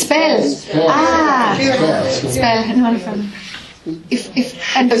 A spell. Ah, spell. No problem. A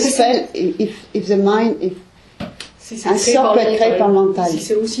spell, if the mind, un sort peut être créé par le mental. Si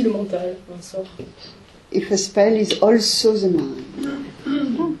c'est aussi le mental, un sort. If a spell is also the mind.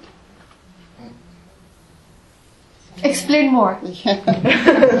 Explain more.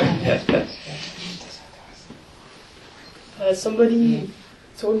 somebody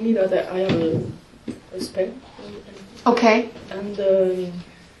told me that I have a spell. Okay. And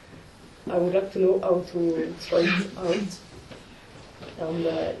I would like to know how to try it out. And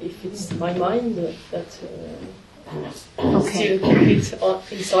if it's my mind that still keep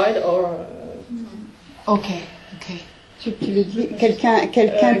it inside or... Okay, okay. Tu le dis, quelqu'un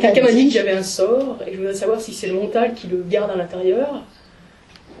t'a m'a dit que dit j'avais un sort et je voudrais savoir si c'est le mental qui le garde à l'intérieur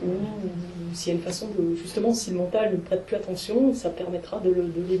ou s'il y a une façon de, justement, si le mental ne prête plus attention, ça permettra de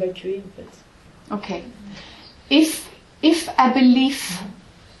l'évacuer en fait. Okay. If a belief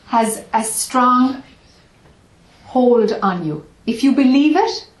has a strong hold on you, if you believe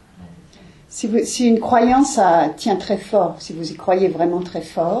it, si une croyance tient très fort, si vous y croyez vraiment très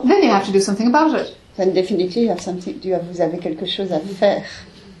fort, then you have to do something about it. then definitely vous avez quelque chose à faire.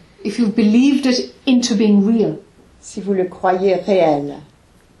 If you've believed it into being real. Si vous le croyez réel.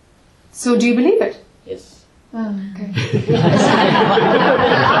 So do you believe it? Yes. Oh, okay.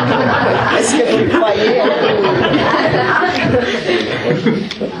 Est-ce que vous le croyez?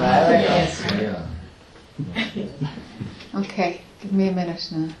 Okay, give me a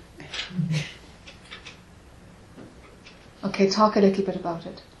minute now. Okay, talk a little bit about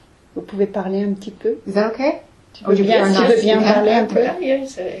it. Vous pouvez parler un petit peu? Is that okay? Tu veux bien parler un peu?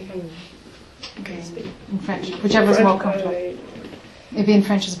 Yes, I can. Okay. In French, whichever is more comfortable. Maybe in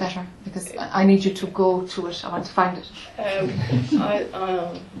French is better because I need you to go to it. I want to find it.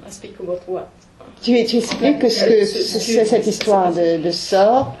 I speak about what? Tu expliques ce que c'est cette histoire de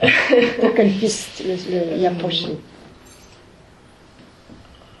sort pour qu'elle puisse y approcher.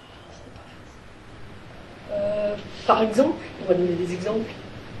 Par exemple, on va donner des exemples,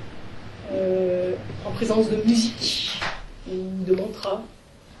 en présence de musique ou de mantra,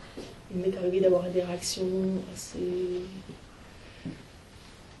 il m'est arrivé d'avoir des réactions assez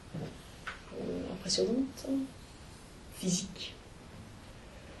impressionnantes, physiques.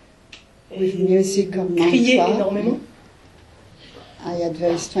 Et music or crier mantra. énormément. I had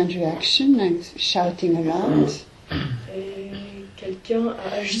very strange reaction, like shouting around. Et quelqu'un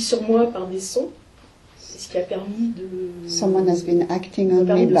a agi sur moi par des sons, ce qui a permis de... Someone has been acting on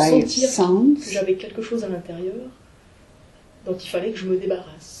me by sounds. Que j'avais quelque chose à l'intérieur dont il fallait que je me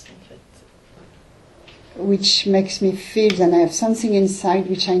débarrasse, en fait. Which makes me feel that I have something inside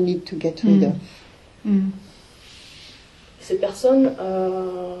which I need to get rid of. Mm. Cette personne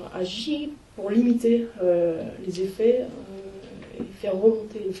a agi pour limiter les effets et faire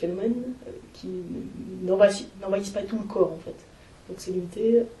remonter le phénomène qui n'envahissent pas tout le corps, en fait. Donc c'est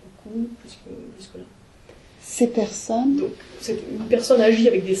limité beaucoup jusque-là. Ces personnes... Donc une personne agit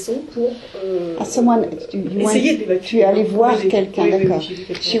avec des sons pour essayer d'évacuer. Tu es allé voir quelqu'un, d'accord.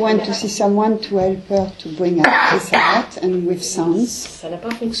 She went to see someone to help her to bring up this out, and with sounds. Ça n'a pas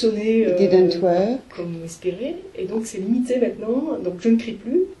fonctionné comme espéré, et donc c'est limité maintenant. Donc je ne crie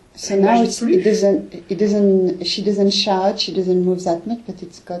plus. So now she doesn't shout, she doesn't move that much, but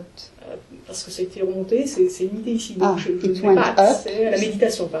it's got... Parce que ça a été remonté, c'est limité ici. Donc je it n'ai went pas up. accès à la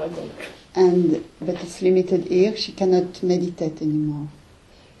méditation, par exemple. But it's limited here, she cannot meditate anymore.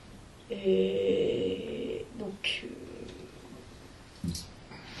 Et donc,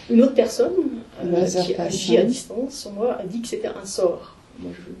 une autre personne qui agit à distance sur moi a dit que c'était un sort.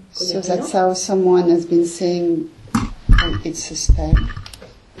 Moi, je connais rien. That's how someone has been saying it's a spell.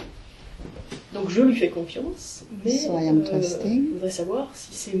 Donc je lui fais confiance, mais So I am trusting. je voudrais savoir si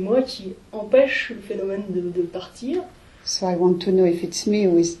c'est moi qui empêche le phénomène de partir. So I want to know if it's me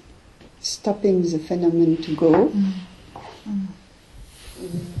who is stopping the phenomenon to go.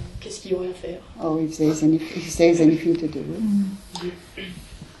 Qu'est-ce qu'il y aurait à faire? Or if there is anything to do.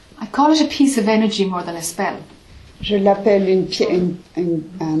 I call it a piece of energy more than a spell. Je l'appelle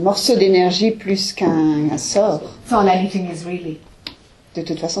un morceau d'énergie plus qu'un sort. It's all anything is really. De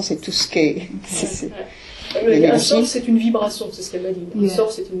toute façon, c'est tout ce qu'est. Un sort, c'est une vibration, c'est ce qu'elle m'a dit. Un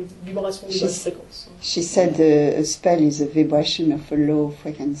sort, c'est une vibration de basse fréquence. She said a spell is a vibration of a low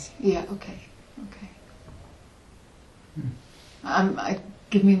frequency. Yeah, okay.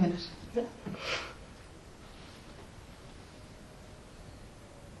 Give me a minute. Yeah.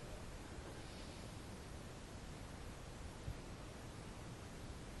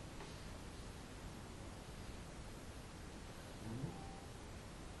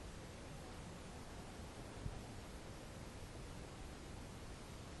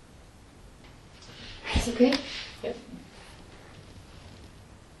 It's okay? Yeah.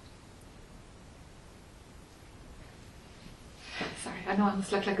 Sorry, I know I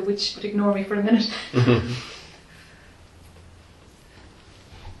must look like a witch, but ignore me for a minute.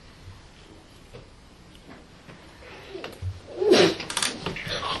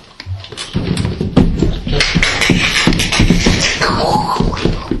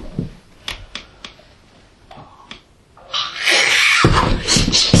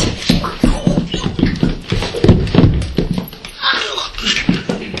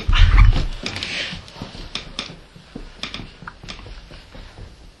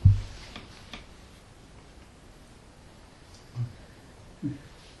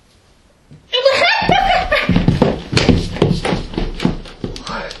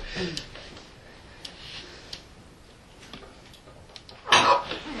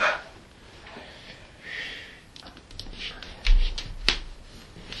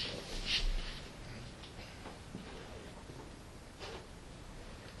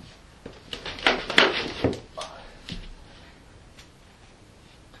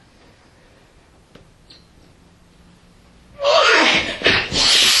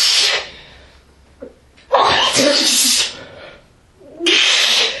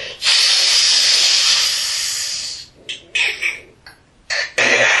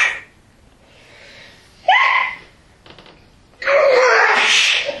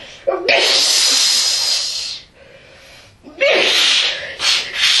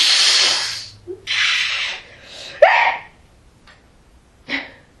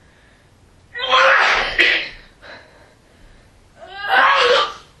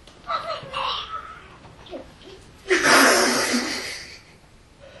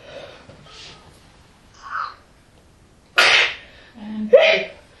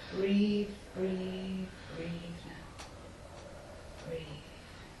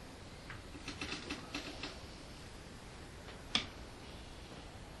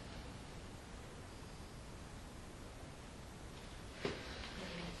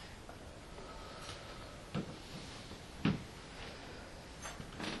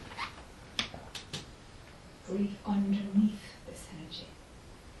 body underneath this energy.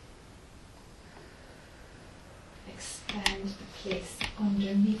 Expand the place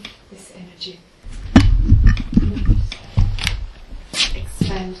underneath this energy.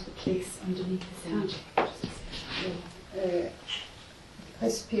 Expand the place underneath this energy.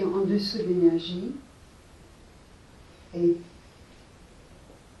 Respire en dessous de l'énergie et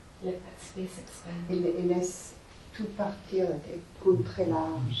let that space expand. Et laisse tout partir et prendre très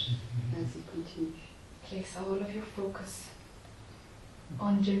large. Vas-y, continue. Place all of your focus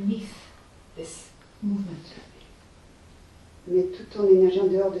underneath this movement. Mets toute ton énergie en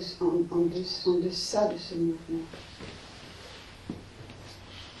dehors en deçà de ce mouvement.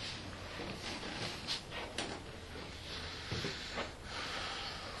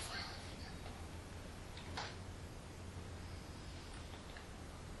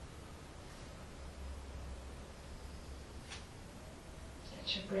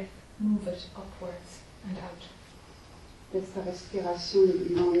 Let your breath move it upwards and out. Laisse ta respiration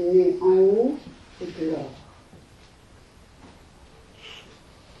l'emmener en haut et dehors.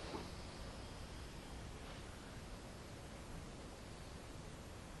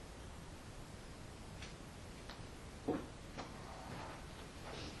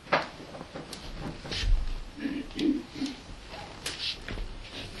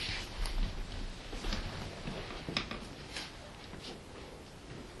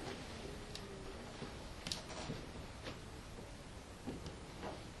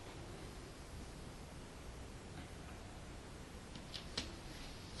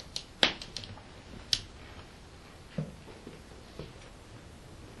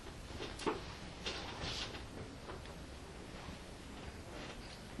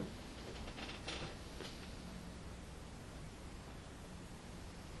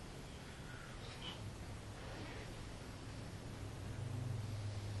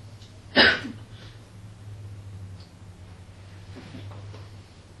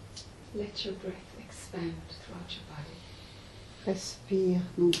 Let your breath expand throughout your body. Respire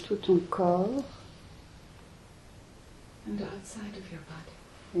dans tout ton corps and outside of your body.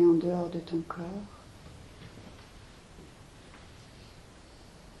 Et en dehors de ton corps.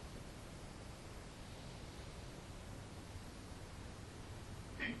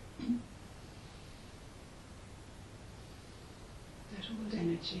 That old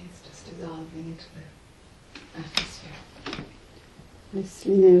energy is just dissolving into the atmosphere. Laisse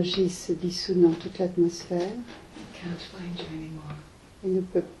l'énergie se dissoudre dans toute l'atmosphère. Can't find you anymore. Et ne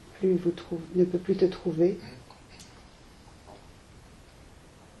peut plus te trouver.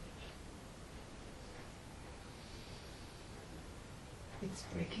 It's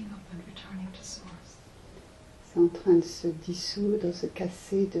breaking up and returning to source. C'est en train de se dissoudre, se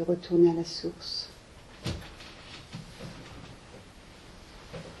casser, de retourner à la source.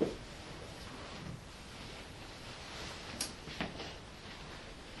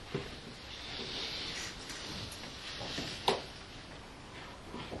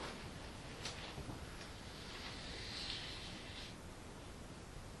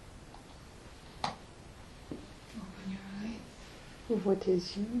 Ouvre tes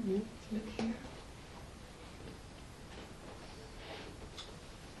yeux, oui. Look here.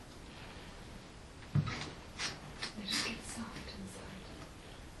 Let it get soft inside.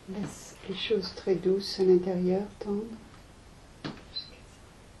 Laisse les choses très douces à l'intérieur tendre.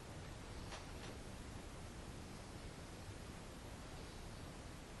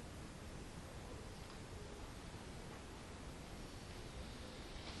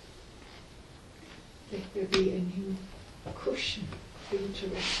 Let there be a new cushion for you to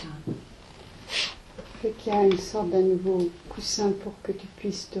rest on. Fait qu'il y a une sorte d'un nouveau coussin pour que tu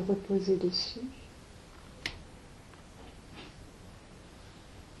puisses te reposer dessus.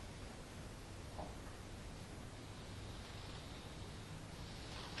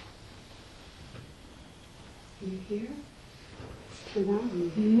 You hear? Est-ce que là, oui.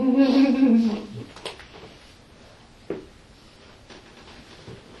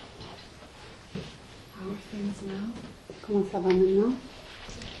 How are things now? Comment ça va maintenant?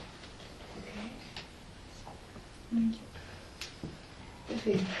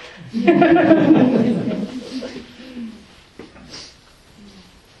 Okay.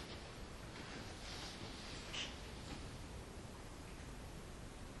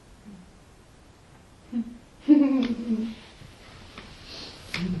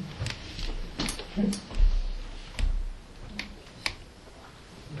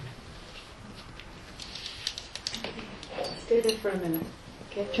 Stay there for a minute.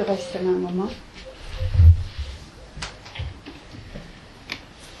 Okay. Tu restes là un moment.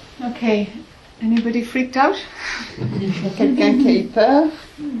 Okay. Anybody freaked out? Il y a quelqu'un qui a eu peur?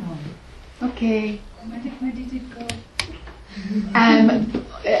 Okay. Where did it go?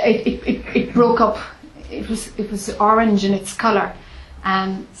 It broke up. It was orange in its color.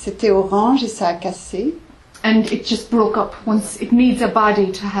 C'était orange et ça a cassé. And it just broke up. Once it needs a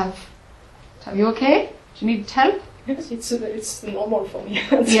body to have. Are you okay? Do you need help? Yes, it's normal for me.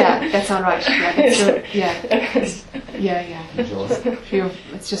 Yeah, that's all right. Yeah,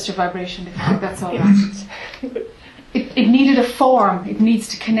 it's just your vibration. That's all right. It needed a form. It needs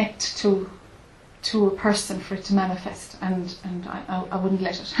to connect to a person for it to manifest, and I wouldn't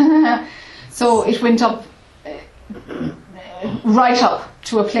let it. So it went up, right up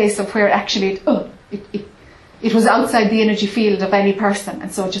to a place of where actually it was outside the energy field of any person,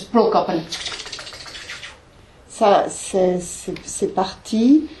 and so it just broke up and. Ça, c'est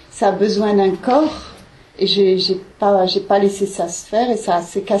parti. Ça a besoin d'un corps et j'ai pas laissé ça se faire et ça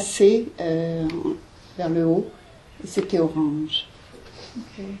s'est cassé vers le haut. Et c'était orange.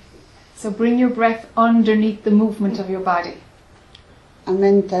 Okay. So bring your breath underneath the movement of your body.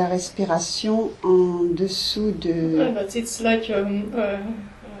 Amène ta respiration en dessous de. But it's like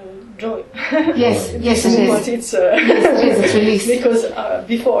joy. Yes, it is. But yes, it is. It's release. Because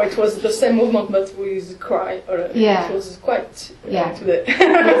before it was the same movement, but with cry. It was quite today.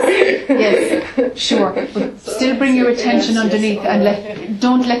 Yes, sure. But still bring your attention underneath and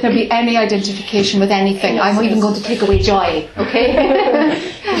don't let there be any identification with anything. I'm even going to take away joy, okay?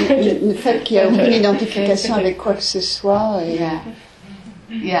 Le fait qu'il n'y a aucune identification avec quoi que ce soit.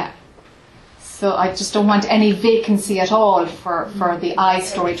 Yeah. So I just don't want any vacancy at all for the I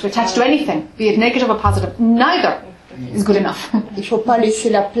story to attach to anything, be it negative or positive. Neither is good enough. Il faut pas laisser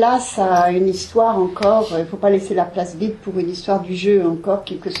la place à une histoire encore. Il faut pas laisser la place vide pour une histoire du jeu encore,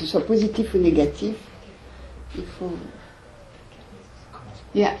 que ce soit positif ou négatif. Il faut.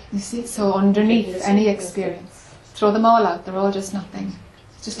 Yeah, you see. So underneath any experience, throw them all out. They're all just nothing.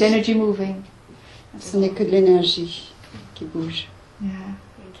 It's just energy moving. Ce n'est que de l'énergie qui bouge. Yeah.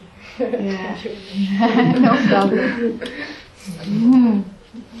 Yeah. No problem.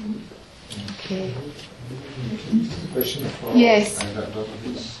 Okay. Question for yes.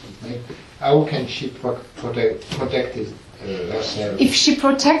 How can she protect herself? If she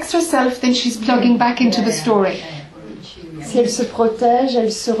protects herself, then she's plugging back into the story. Si elle se protège,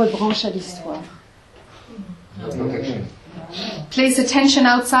 elle se rebranche à l'histoire. Protection. Place attention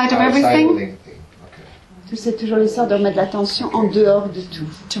outside of everything. C'est toujours l'histoire de remettre l'attention en dehors de tout.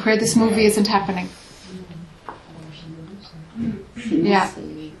 To where this movie isn't happening. Yeah.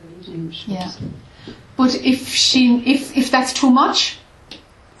 Yeah. But if that's too much,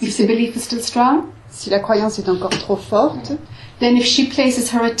 if the belief is still strong, si la croyance est encore trop forte, then if she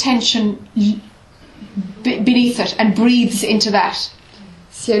places her attention beneath it and breathes into that,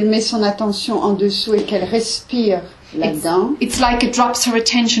 si elle met son attention en dessous et qu'elle respire là-dedans, it's like it drops her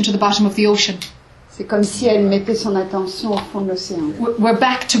attention to the bottom of the ocean. C'est comme si elle mettait son attention au fond de l'océan. We're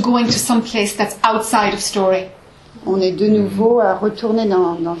back to going to some place that's outside of story. On est de nouveau à retourner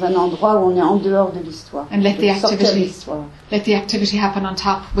dans un endroit où on est en dehors de l'histoire. And let the activity happen on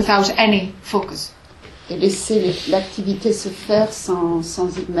top without any focus. Et laisser l'activité se faire sans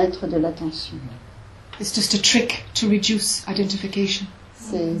y mettre de l'attention. It's just a trick to reduce identification.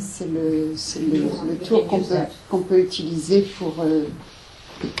 C'est le tour qu'on peut utiliser pour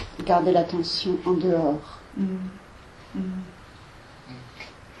garder l'attention en dehors.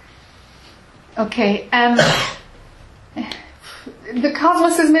 Okay. The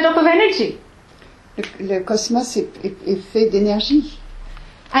cosmos is made up of energy. Le cosmos est fait d'énergie.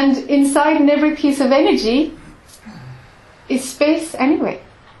 And inside in every piece of energy is space anyway.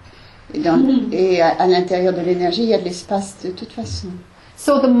 Et à l'intérieur de l'énergie, il y a de l'espace de toute façon.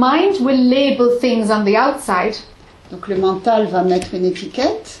 So the mind will label things on the outside. Donc le mental va mettre une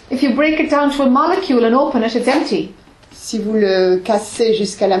étiquette. If you break it down to a molecule and open it, it's empty. Si vous le cassez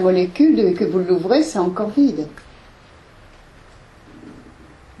jusqu'à la molécule et que vous l'ouvrez, c'est encore vide.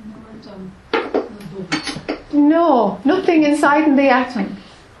 No, nothing inside in the atom.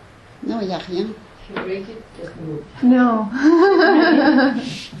 Non, il n'y a rien. No.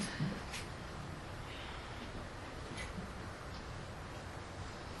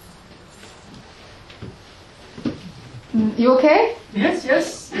 You okay? Yes.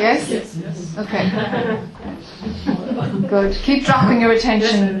 Okay. Good. Keep dropping your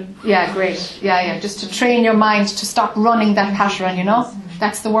attention. Yeah, great. Yeah. Just to train your mind to stop running that pattern, you know?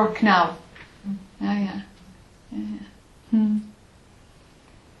 That's the work now. Yeah.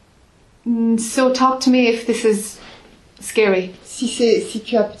 So talk to me if this is scary. Si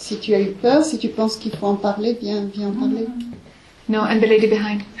tu as eu peur, si tu penses qu'il faut en parler, viens en parler. No, and the lady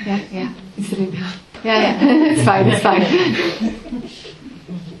behind. Yeah. It's the lady behind. Yeah. It's fine.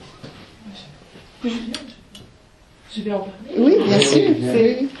 Je vais en parler. Oui, bien sûr.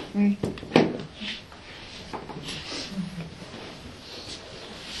 Oui. Oui.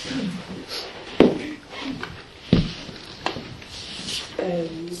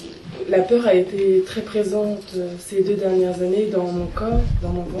 La peur a été très présente ces 2 dernières années dans mon corps, dans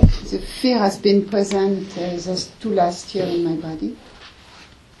mon ventre. The fear has been present those 2 last years in my body.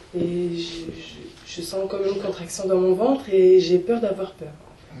 Et je sens comme une contraction dans mon ventre et j'ai peur d'avoir peur.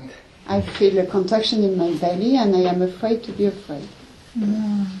 I feel a contraction in my belly and I am afraid to be afraid.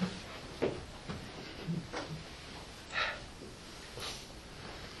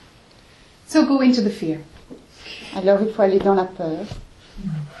 So go into the fear. Alors il faut aller dans la peur.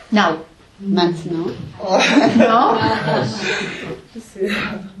 Now. Maintenant. No?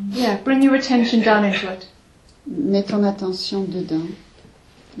 Yeah, bring your attention down into it. Mets ton attention dedans,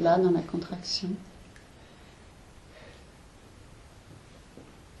 là dans la contraction.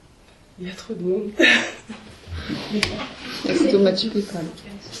 Il y a trop de monde. There's too much people.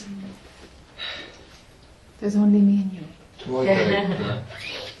 There's only me and you. Toi, t'as-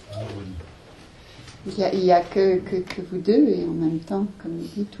 Il y a que vous deux et en même temps, comme il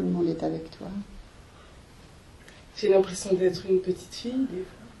dit, tout le monde est avec toi. J'ai l'impression d'être une petite fille. Des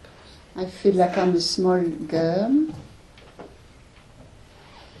fois. I feel like I'm a small girl.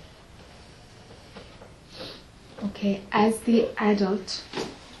 Okay, as the adult,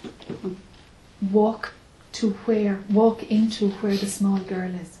 walk into where the small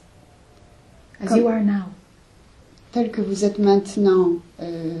girl is. As you are now. Tel que vous êtes maintenant,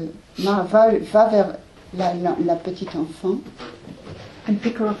 va vers la petite enfant. And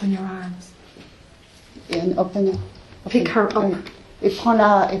pick her up in your arms. Et Pick her up. Et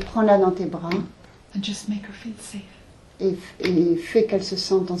prends-la dans tes bras. And just make her feel safe. Et fais qu'elle se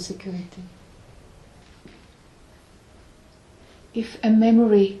sente en sécurité. If a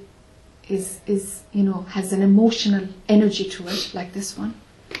memory has an emotional energy to it, like this one,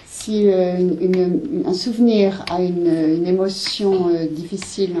 Si un souvenir a une émotion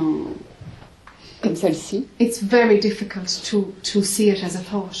difficile comme celle-ci, it's very difficult to see it as a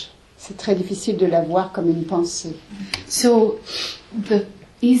thought. c'est très difficile de la voir comme une pensée. So the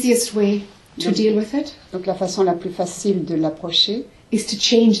easiest way to deal with it Donc la façon la plus facile de l'approcher, is to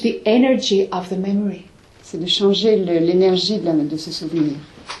change the energy of the memory. c'est de changer l'énergie de ce souvenir.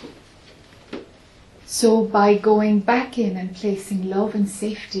 So by going back in and placing love and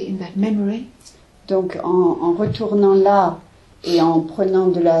safety in that memory, Donc en retournant là et en prenant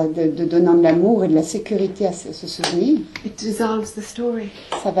donnant de l'amour et de la sécurité à ce souvenir, it dissolves the story.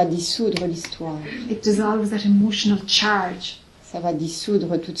 ça va dissoudre l'histoire. It dissolves that emotional charge. Ça va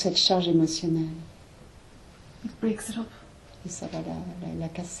dissoudre toute cette charge émotionnelle. It breaks it up. Et ça va la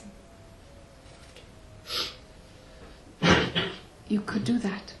casser. You could do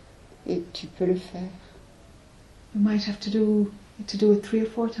that. Et tu peux le faire. You might have to do it 3 or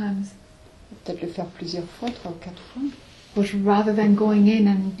 4 times. Peut-être le faire plusieurs fois, 3 ou 4 fois. But rather than going in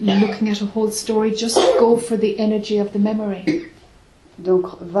and looking at a whole story, just go for the energy of the memory. Donc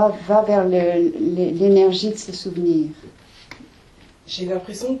va vers l'énergie de ce souvenir. J'ai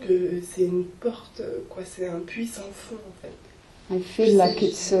l'impression que c'est une porte, quoi, c'est un puits sans fond en fait. I feel like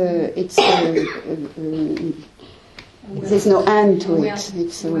there's no end to it.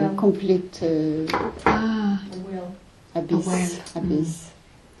 It's a complete abyss.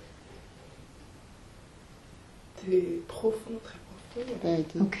 C'est profond, très profond. Very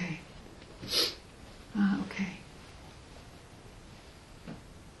deep. Okay. Okay.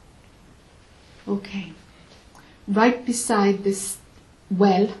 Okay. Right beside this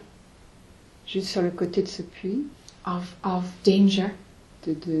well Juste sur le côté de ce puits of danger,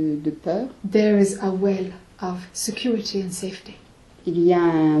 de peur, there is a well of security and safety. il y a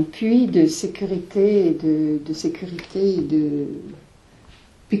un puits de sécurité et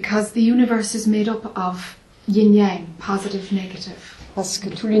Because the universe is made up of yin-yang, positive, negative. parce que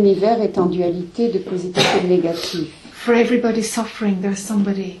tout l'univers est en dualité de positif et de négatif. For everybody suffering, there's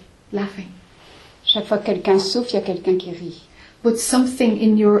somebody laughing. Chaque fois que quelqu'un souffre, il y a quelqu'un qui rit. But something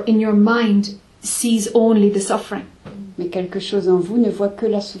in your mind sees only the suffering. Mais quelque chose en vous ne voit que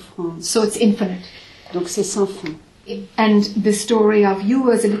la souffrance. So it's infinite. Donc c'est sans fin. And the story of you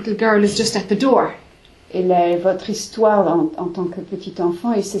as a little girl is just at the door. Et votre histoire en tant que petit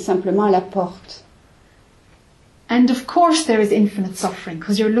enfant, c'est simplement à la porte. And of course there is infinite suffering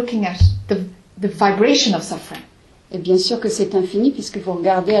because you're looking at the vibration of suffering. Et bien sûr que c'est infini puisque vous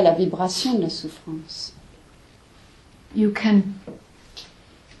regardez à la vibration de la souffrance. You can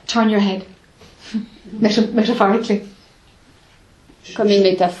turn your head, metaphorically. Comme une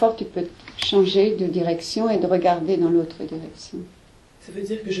métaphore, tu peux changer de direction et de regarder dans l'autre direction. Ça veut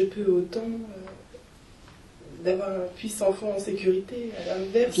dire que je peux autant d'avoir un fils enfant en sécurité. À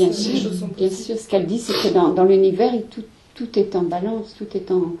l'inverse, Bien les sûr, choses sont bien possibles. sûr. Ce qu'elle dit, c'est que dans l'univers, tout est en balance, tout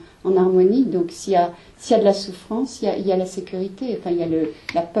est en harmonie. Donc s'il y a de la souffrance, il y a la sécurité. Enfin, il y a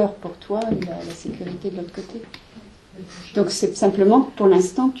la peur pour toi, il y a la sécurité de l'autre côté. Donc c'est simplement que pour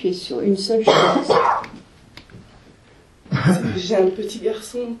l'instant, tu es sur une seule chose. J'ai un petit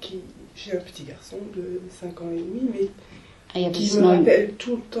garçon de 5 ans et demi, mais qui me rappelle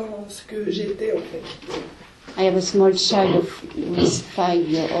tout le temps ce que j'étais en fait. I have a small child who is 5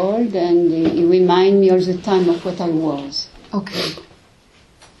 years old, and he reminds me all the time of what I was. Okay.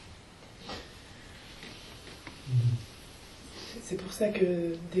 C'est pour ça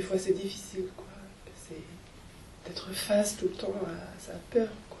que des fois c'est difficile, quoi. C'est d'être face tout le temps à sa peur,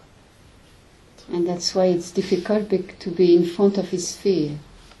 quoi. And that's why it's difficult to be in front of his fear.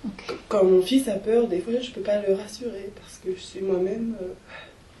 Okay. Quand mon fils a peur, des fois je peux pas le rassurer parce que je suis moi-même.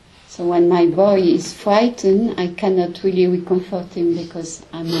 So when my boy is frightened, I cannot really recomfort him because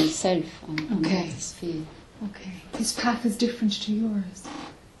I'm myself. I'm his fear. Okay. His path is different to yours.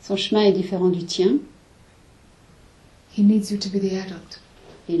 Son chemin est différent du tien. He needs you to be the adult.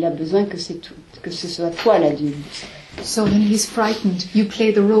 Et il a besoin que ce soit toi l'adulte. So when he's frightened, you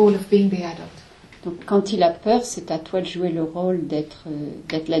play the role of being the adult. Donc quand il a peur, c'est à toi de jouer le rôle d'être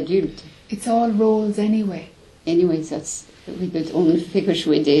l'adulte. It's all roles anyway. Anyway, on ne fait que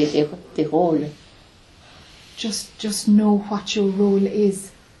jouer des rôles. Just know what your role is.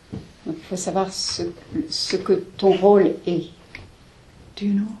 Donc il faut savoir ce que ton rôle est. Do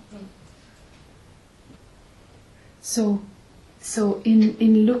you know? So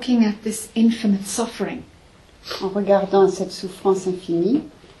in looking at this infinite suffering, en regardant cette souffrance infinie,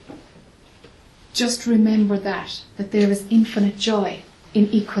 just remember that there is infinite joy in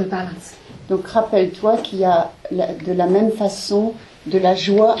equal balance. Donc rappelle-toi qu'il y a de la même façon de la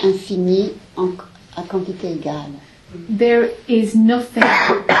joie infinie à quantité égale. There is nothing,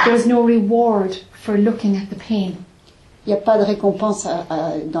 there's no reward for looking at the pain. Il n'y a pas de récompense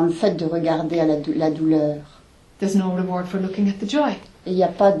dans le fait de regarder à la douleur. There's no reward for looking at the joy. Et il n'y a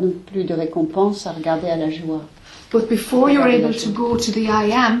pas non plus de récompense à regarder à la joie. But before you're able to go to the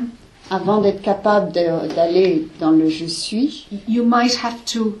I am, avant d'être capable d'aller dans le je suis, you might have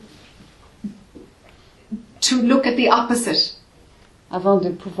to look at the opposite. Avant de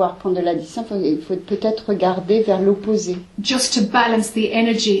pouvoir prendre de la distance, il faut peut-être regarder vers l'opposé. Just to balance the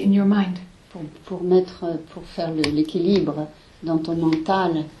energy in your mind. Pour faire l'équilibre dans ton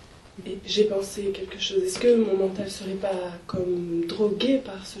mental. Et j'ai pensé quelque chose. Est-ce que mon mental serait pas comme drogué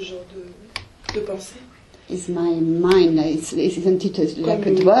par ce genre de pensée? Is my mind, isn't it like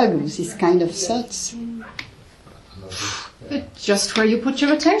a drug with this kind of thoughts? It's just where you put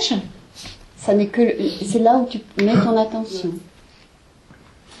your attention. C'est là où tu mets ton attention.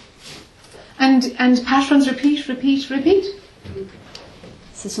 And patterns repeat.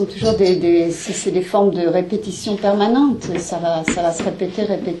 Ce sont toujours c'est des formes de répétition permanente. Ça va se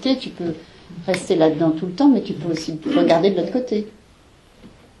répéter. Tu peux rester là-dedans tout le temps, mais tu peux aussi regarder de l'autre côté.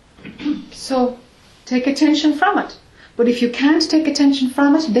 So, take attention from it. But if you can't take attention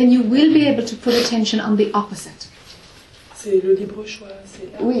from it, then you will be able to put attention on the opposite. C'est le libre choix.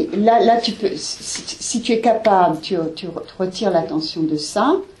 Oui, là tu peux. Si tu es capable, tu retires l'attention de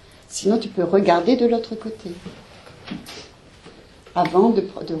ça. Sinon, tu peux regarder de l'autre côté. Avant de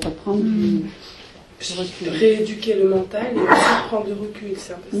reprendre du recul. Rééduquer le mental et aussi prendre du recul,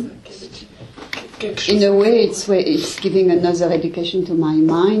 c'est un peu ça. Quelque chose. In a way, it's giving another education to my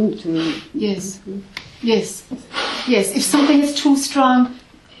mind. Yes. If something is too strong,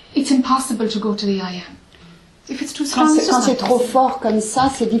 it's impossible to go to the I am. If it's too strong, quand c'est trop fort comme ça,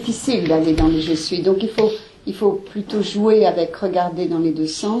 c'est difficile d'aller dans le je suis. Donc il faut plutôt jouer avec regarder dans les deux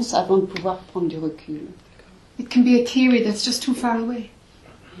sens avant de pouvoir prendre du recul. It can be a theory that's just too far away.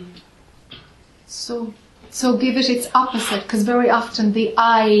 So give it its opposite, because very often the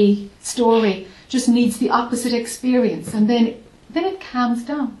I story just needs the opposite experience, and then it calms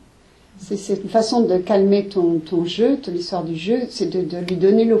down. C'est une façon de calmer ton jeu, l'histoire du jeu, c'est de lui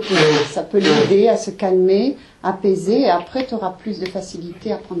donner l'opposé. Ça peut l'aider à se calmer, apaiser, et après tu auras plus de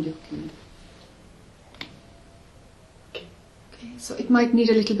facilité à prendre du recul. So it might need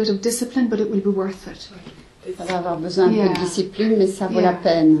a little bit of discipline, but it will be worth it. Ça va avoir besoin un peu de discipline, mais ça vaut la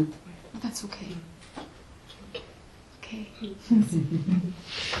peine. That's okay. Okay.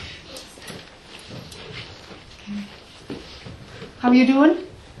 How are you doing?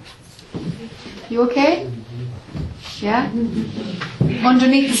 You okay? Yeah?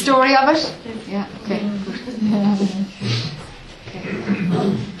 Underneath the story of it? Yeah, okay.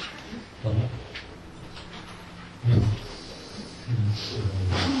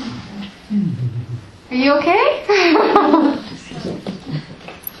 Are you okay?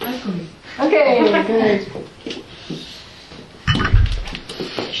 Okay, good.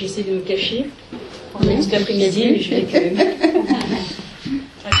 J'essaie de me cacher pendant cet après-midi, mais je vais quand même.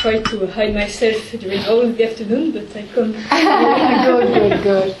 I try to hide myself during all the afternoon, but I can't.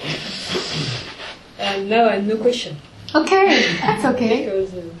 Good. And now I have no question. Okay, that's okay.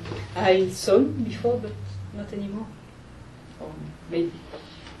 Because I saw before, but not anymore. Or maybe.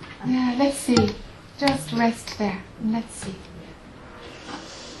 Yeah, let's see. Just rest there and let's see.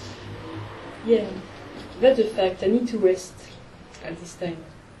 Yeah, that's a fact. I need to rest at this time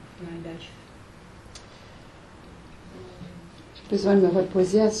in my life. J'ai besoin de me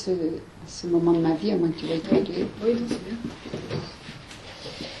reposer à ce moment de ma vie, à moins que tu veuilles traduire. Oui, non, c'est bien.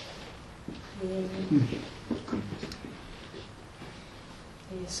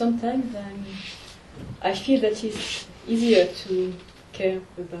 Sometimes I feel that it's easier to care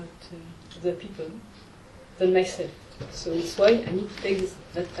about the people than myself. So it's why I need to take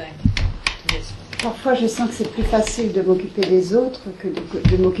that time to rest. Parfois, je sens que c'est plus facile de m'occuper des autres que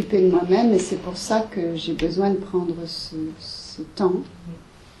de m'occuper de moi-même, et c'est pour ça que j'ai besoin de prendre ce temps.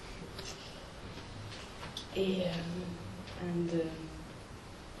 Et,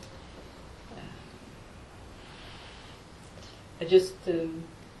 I just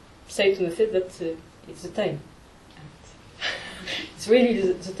say to myself that it's the time. It's really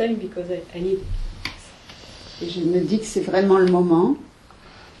the time because I need it. Et je me dis que c'est vraiment le moment.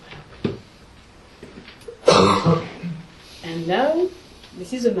 And now,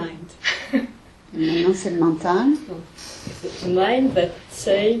 this is the mind. Et maintenant, c'est le mental. It's the mind that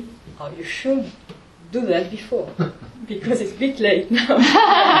say, oh, you should do that before, because it's a bit late now.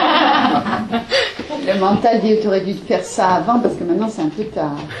 Le mental dit, tu aurais dû faire ça avant, parce que maintenant, c'est un peu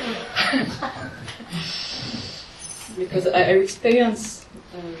tard. Because I experience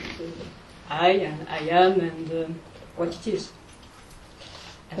I am and what it is.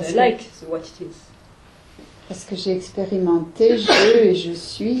 And I like what it is. Parce que j'ai expérimenté, je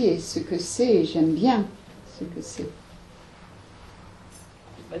suis, et ce que c'est, et j'aime bien ce que c'est.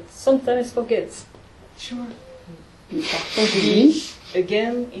 But sometimes I forget. Sure. Mais parfois, j'oublie.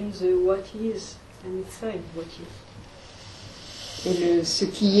 Again in the what is, and it's fine, what is. Et ce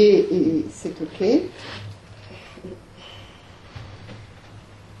qui est, et c'est ok.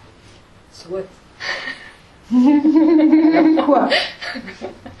 So what? Alors quoi?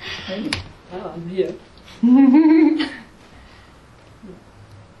 Ah, I'm here.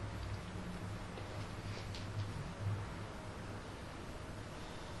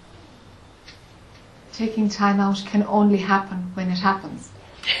 Taking time out can only happen when it happens.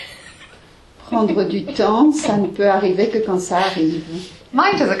 Prendre du temps, ça ne peut arriver que quand ça arrive.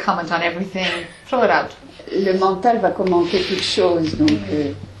 Mind has a comment on everything. Throw it out. Le mental va commenter toute chose, donc...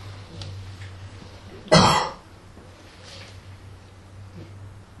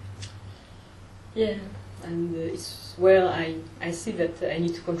 Yeah, and it's where I see that I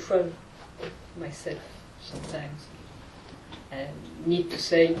need to control myself sometimes. And need to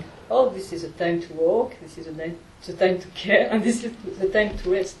say, oh, this is a time to work, this is the time to care, and this is the time to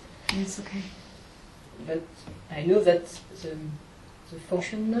rest. Yes, okay. But I know that the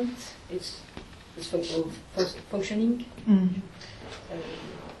functioning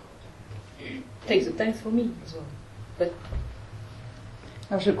takes the time for me as well. But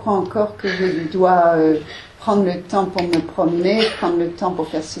alors je crois encore que je dois prendre le temps pour me promener, prendre le temps pour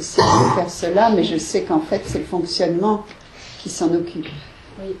faire ceci, pour faire cela, mais je sais qu'en fait c'est le fonctionnement qui s'en occupe.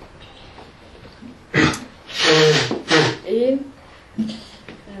 Oui. Et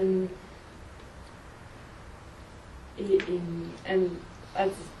at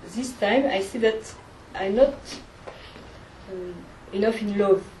this time I see that I'm not enough in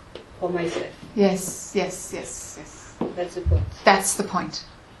love for myself. Yes. That's the point. That's the point.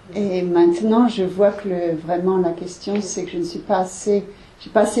 Et maintenant je vois que vraiment la question c'est que je ne suis pas assez,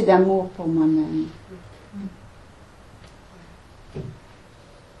 j'ai pas assez d'amour pour moi-même.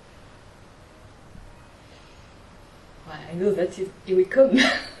 I know that it will come.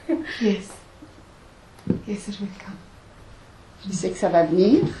 Yes, it will come. Je sais que ça va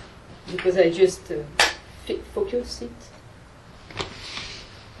venir. Because I just focus it.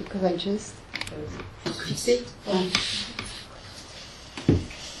 Because I just... Fix it.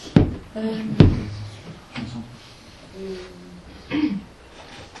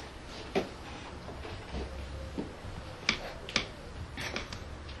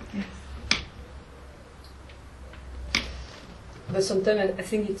 But sometimes I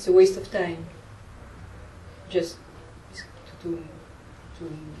think it's a waste of time. Just to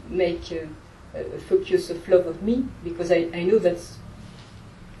make a focus of love of me, because I know that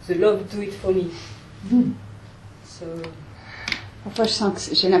the love do it for me. So Parfois,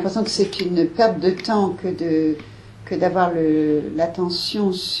 j'ai l'impression que c'est une perte de temps que d'avoir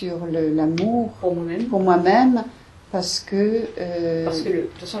l'attention sur l'amour pour moi-même, parce que de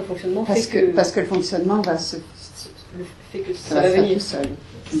toute façon, le fonctionnement parce que le fonctionnement fait que ça va venir tout seul.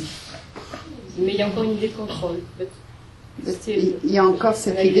 Mais il y a encore une idée de contrôle. Il y a encore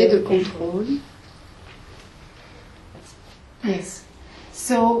cette idée de contrôle. Yes.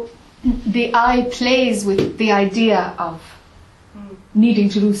 So the I plays with the idea of needing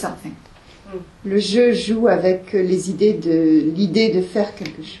to do something. Le jeu joue avec l'idée de faire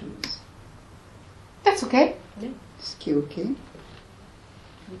quelque chose. That's okay. Ce qui est ok.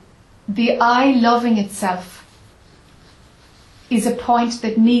 The I loving itself is a point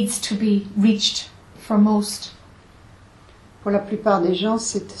that needs to be reached for most. Pour la plupart des gens,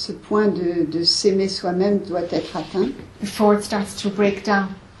 ce point de s'aimer soi-même doit être atteint. Before it starts to break down.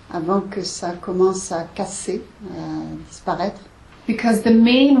 Avant que ça commence à casser, à disparaître. Because the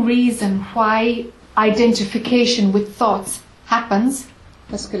main reason why identification with thoughts happens,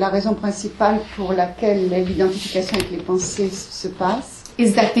 parce que la raison principale pour laquelle l'identification avec les pensées se passe,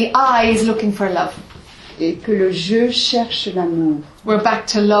 is that the I is looking for love. Et que le je cherche l'amour. We're back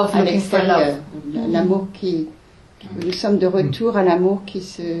to love, looking for love. L'amour nous sommes de retour à l'amour qui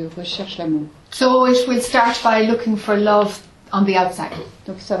se recherche l'amour. So it will start by looking for love on the outside.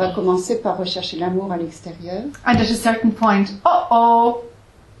 Donc ça va commencer par rechercher l'amour à l'extérieur. And at a certain point,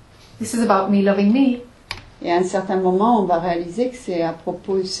 this is about me loving me. Et à un certain moment, on va réaliser que c'est à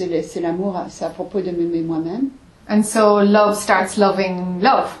propos de m'aimer moi-même. And so love starts loving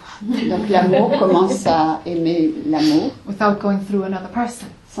love. Donc l'amour commence à aimer l'amour. Without going through another person.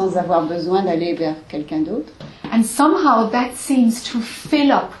 Sans avoir besoin d'aller vers quelqu'un d'autre. And somehow that seems to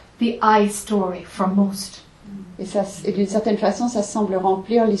fill up the I story for most. Et d'une certaine façon, ça semble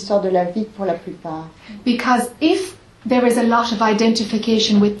remplir l'histoire de la vie pour la plupart. Because if there is a lot of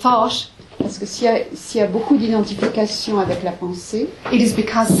identification with thought, parce que s'il y a beaucoup d'identification avec la pensée, it is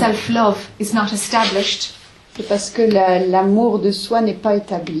because self-love is not established. C'est parce que l'amour de soi n'est pas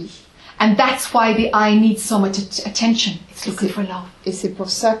établi. And that's why the I needs so much attention. It's looking for love. Et c'est pour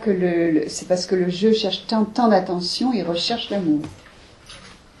ça que c'est parce que le je cherche tant d'attention, il recherche l'amour.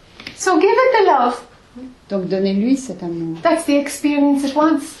 So give it the love. Donc donnez-lui cet amour. That's the experience it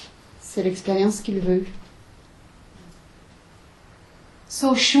wants. C'est l'expérience qu'il veut.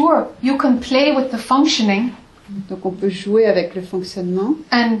 So sure, you can play with the functioning. Donc on peut jouer avec le fonctionnement.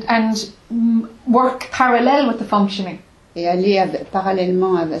 And work parallel with the functioning. Et aller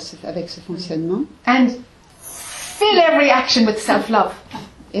parallèlement avec ce fonctionnement. And fill every action with self-love.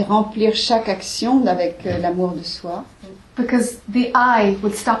 Et remplir chaque action avec l'amour de soi. Because the I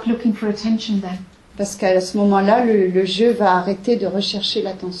would stop looking for attention then. Parce qu'à ce moment-là, le jeu va arrêter de rechercher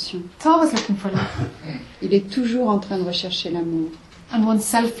l'attention. It's always looking for love. Il est toujours en train de rechercher l'amour. And when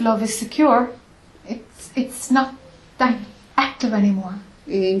self-love is secure, it's not that active anymore.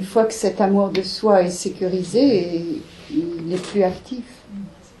 Et une fois que cet amour de soi est sécurisé, il n'est plus actif.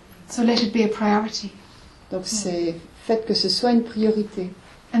 So let it be a priority. Donc faites que ce soit une priorité.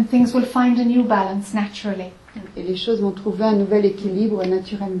 And things will find a new balance naturally. Et les choses vont trouver un nouvel équilibre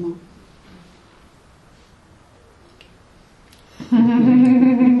naturellement.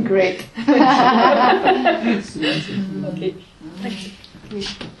 Great. Okay.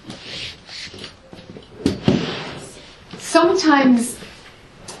 Sometimes,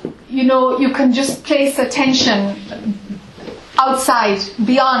 you can just place attention outside,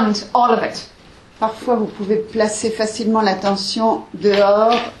 beyond all of it. Parfois, vous pouvez placer facilement l'attention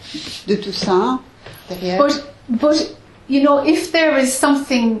dehors de tout ça, derrière. But if there is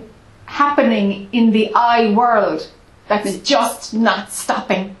something happening in the I world that's just not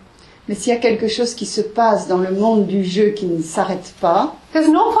stopping. Mais s'il y a quelque chose qui se passe dans le monde du jeu qui ne s'arrête pas, there's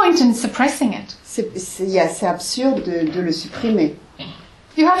no point in suppressing it. C'est absurde de le supprimer.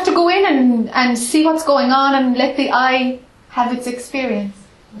 You have to go in and see what's going on and let the I have its experience.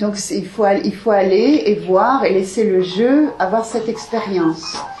 Donc il faut aller et voir et laisser le jeu avoir cette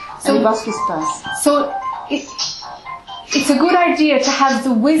expérience. Aller voir ce qui se passe. So it's a good idea to have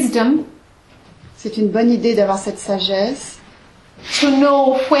the wisdom. C'est une bonne idée d'avoir cette sagesse. To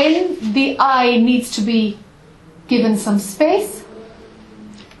know when the I needs to be given some space.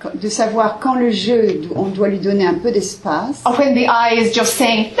 De savoir quand le jeu, on doit lui donner un peu d'espace. Or when the I is just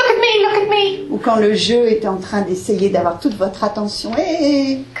saying, look at me, look at me. Ou quand le jeu est en train d'essayer d'avoir toute votre attention.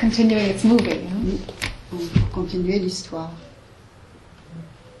 Hey. Continuing its movie. Pour continuer l'histoire.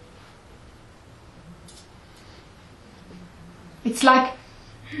 It's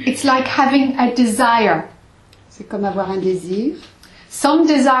like having a desire. C'est comme avoir un désir. Some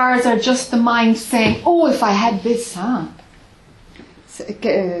desires are just the mind saying, oh, if I had this,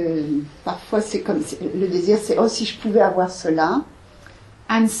 Parfois, c'est comme le désir, c'est oh si je pouvais avoir cela.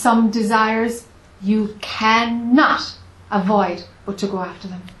 And some desires you cannot avoid but to go after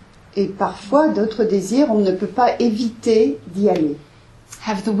them. Et parfois, d'autres désirs, on ne peut pas éviter d'y aller.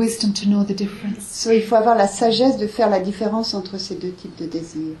 Have the wisdom to know the difference. So, il faut avoir la sagesse de faire la différence entre ces deux types de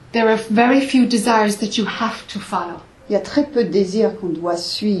désirs. There are very few desires that you have to follow. Il y a très peu de désirs qu'on doit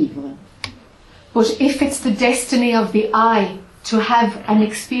suivre. But if it's the destiny of the I to have an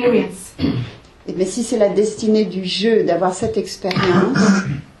experience, Mais si c'est la destinée du jeu d'avoir cette expérience,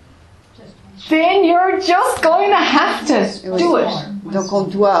 then you're just going to have to do it. donc on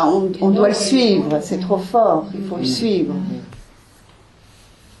doit le suivre. C'est trop fort, il faut le suivre.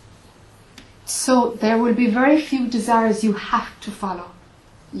 So there will be very few desires you have to follow.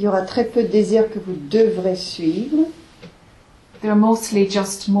 Il y aura très peu de désirs que vous devrez suivre. They're mostly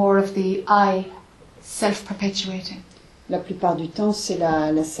just more of the I self-perpetuating. La plupart du temps, c'est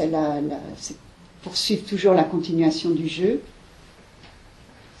c'est poursuivre toujours la continuation du jeu.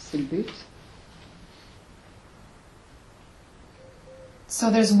 C'est le but.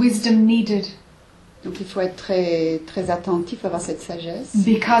 So there's wisdom needed. Donc il faut être très, très attentif, avoir cette sagesse.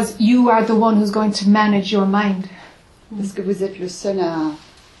 Because you are the one who's going to manage your mind. Parce que vous êtes le seul à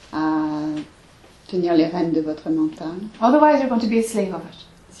tenir les rênes de votre mental. Otherwise you're going to be a slave of it.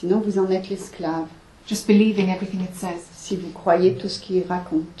 Sinon vous en êtes l'esclave. Just believing everything it says. Si vous croyez tout ce qu'il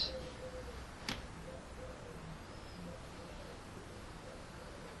raconte.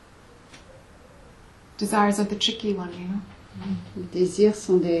 Desires are the tricky one, you know. Les désirs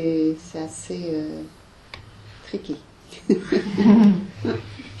sont c'est assez tricky.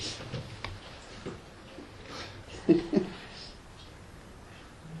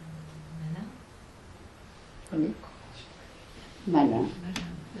 Oui. Malin.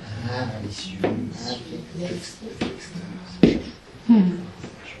 Malicieux.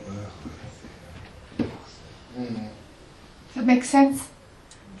 Does that make sense?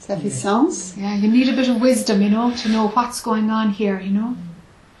 Ça fait sens. Yeah, you need a bit of wisdom, you know, to know what's going on here, you know.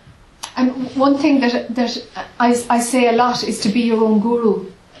 And one thing that I say a lot is to be your own guru.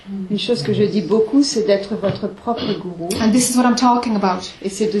 Une chose que je dis beaucoup, c'est d'être votre propre gourou. And this is what I'm talking about. Et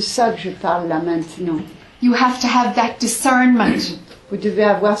c'est de ça que je parle là maintenant. You have to have that discernment. Vous devez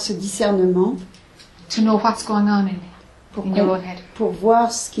avoir ce discernement to know what's going on in your own head. Pour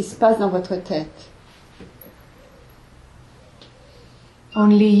voir ce qui se passe dans votre tête.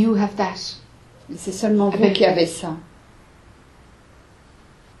 Only you have that. C'est seulement vous qui avez ça.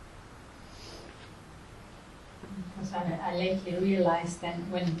 Because I lately realized that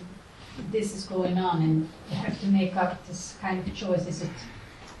when this is going on and you have to make up this kind of choice, is it,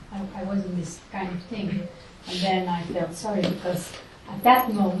 I was in this kind of thing, and then I felt sorry because at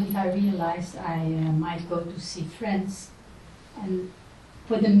that moment I realized I might go to see friends and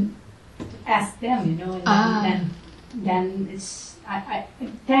for them to ask them, you know, and then it's.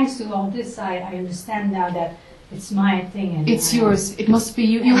 Thanks to all this, I understand now that it's my thing. And it's yours. It must be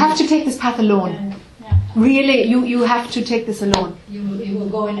you. You have to take this path alone. Yeah. Really, you have to take this alone. You will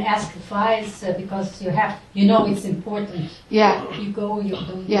go and ask advice because you know it's important. Yeah. You go, you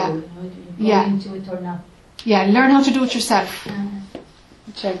don't yeah. go. You go into it or not. Yeah, learn how to do it yourself.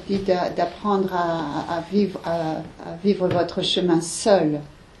 Jacques dit d'apprendre à vivre votre chemin seul.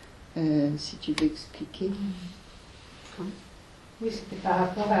 Si tu veux expliquer. Oui, c'était par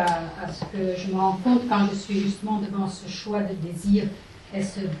rapport à ce que je me rends compte quand je suis justement devant ce choix de désir.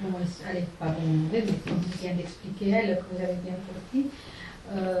 Est-ce bon, elle n'est pas bon, mais comme vient d'expliquer elle, que vous avez bien compris.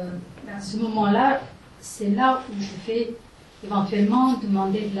 À ce moment-là, c'est là où je vais éventuellement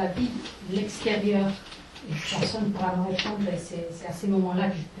demander de l'avis de l'extérieur. Et personne ne pourra me répondre. Et c'est à ces moments-là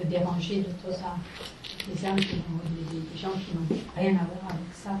que je peux déranger d'autres âmes. Des âmes des gens qui n'ont rien à voir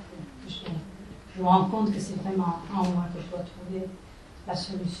avec ça. Je me rends compte que c'est vraiment en moi que je dois trouver la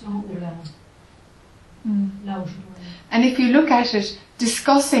solution ou là où je dois. And if you look at it,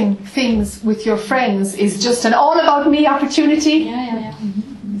 discussing things with your friends is just an all about me opportunity. Yeah.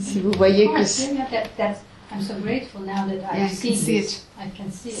 Si vous voyez que I'm so grateful now that I see it. I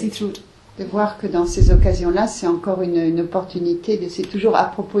can see through. De voir que dans ces occasions-là, c'est encore une opportunité. C'est toujours à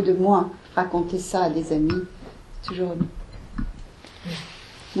propos de moi, raconter ça à des amis. C'est toujours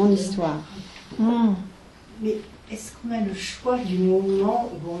mon histoire. Mais est-ce qu'on a le choix du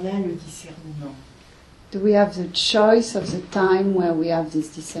moment où on a le discernement? Do we have the choice of the time where we have this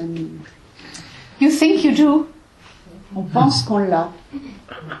discernment? You think you do. On pense qu'on l'a.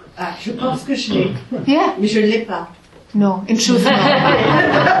 Ah, je pense que je l'ai. Yeah. Mais je ne l'ai pas. No, in truth, no.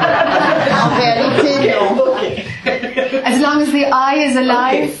 En réalité, non. As long as the I is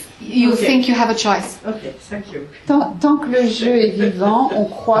alive, You think you have a choice. Okay, thank you. Tant que le jeu est vivant, on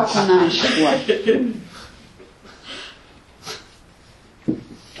croit qu'on a un choix.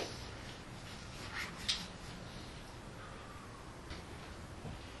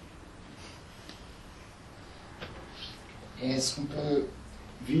 Et est-ce qu'on peut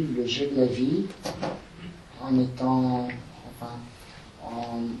vivre le jeu de la vie en étant,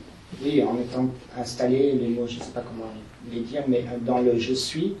 en étant installé, les mots, je ne sais pas comment les dire, mais dans le je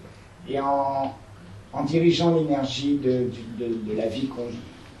suis, et en dirigeant l'énergie de la vie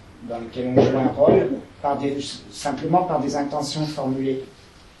dans laquelle on joue un rôle, simplement par des intentions formulées.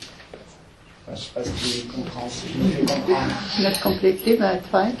 Je ne sais pas si tu comprends, si je me fais comprendre. Not completely, but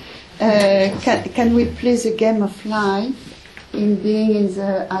fine. Can we play the game of life in being in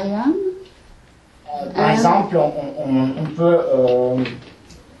the I am? Par exemple, on peut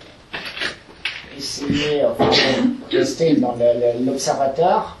essayer, de rester dans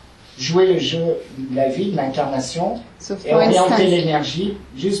l'observateur, jouer le jeu de la vie, de l'incarnation, et orienter l'énergie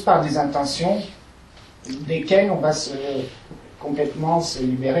juste par des intentions desquelles on va complètement se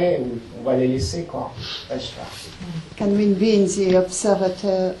libérer, ou on va les laisser, quoi. Can we be in the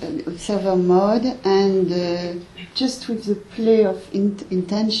observer mode and just with the play of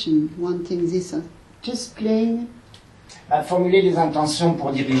intention, wanting this, just playing? Formuler des intentions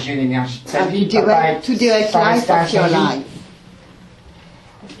pour diriger l'énergie de sa vie, to direct life of your life.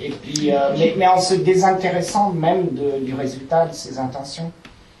 Et puis, mais en se désintéressant même du résultat de ces intentions.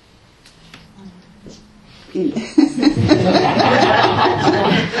 So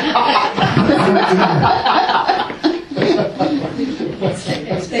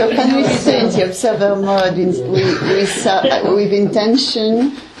can we stay in the observer mode with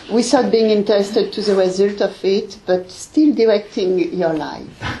intention, without being interested to the result of it, but still directing your life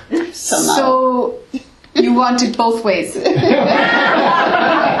somehow? So you want it both ways.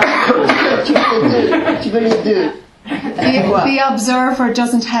 Tu veux les deux. The observer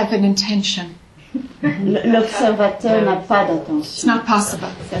doesn't have an intention. L'observateur n'a pas d'attention. It's not possible.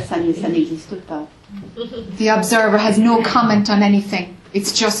 Ça n'existe pas. The observer has no comment on anything.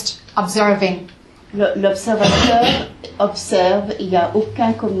 It's just observing. L'observateur observe, il n'y a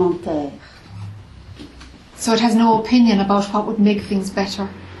aucun commentaire. So it has no opinion about what would make things better.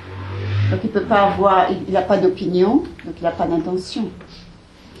 Donc il peut pas avoir, il n'a pas d'opinion, donc il n'a pas d'intention.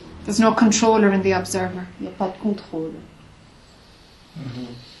 There's no controller in the observer. Il n'y a pas de contrôle.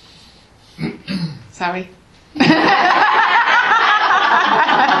 Sorry.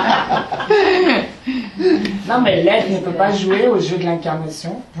 Non, mais l'être ne peut pas jouer au jeu de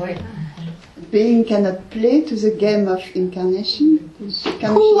l'incarnation. Oui. Being cannot play to the game of incarnation.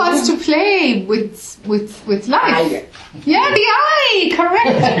 Who wants to play with life? Yeah, the I,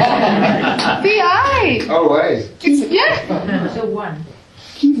 correct. The I. Always. Yeah. So one.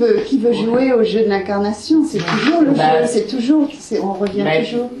 Qui veut jouer au jeu de l'incarnation? C'est toujours le jeu, c'est toujours, on revient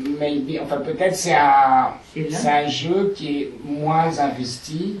toujours. Enfin, peut-être c'est un jeu qui est moins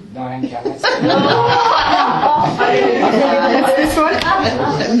investi dans l'incarnation.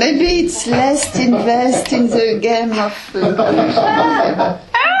 Maybe it's less invest in the game of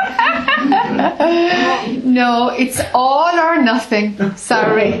No, it's all or nothing.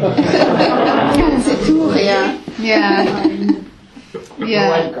 Sorry. C'est tout ou rien. Yeah.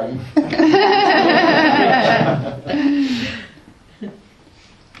 Yeah.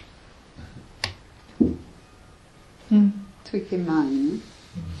 Tricky mind.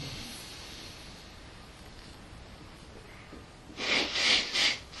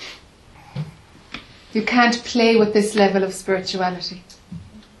 You can't play with this level of spirituality.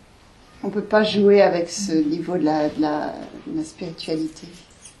 On peut pas jouer avec ce niveau de la spiritualité.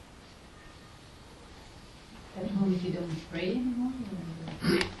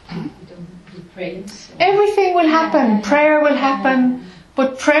 Everything will happen. Prayer will happen.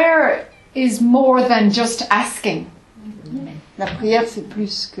 But prayer is more than just asking. La prière, c'est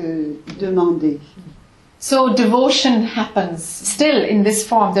plus que demander. So devotion happens still in this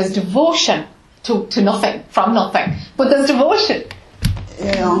form. There's devotion to nothing, from nothing. But there's devotion.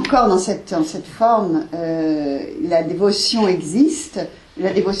 Encore dans cette forme, la dévotion existe.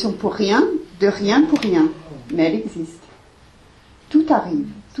 La dévotion pour rien, de rien pour rien. Mais elle existe. Tout arrive.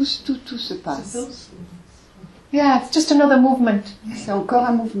 Tout se passe. Yeah, it's just another movement. C'est encore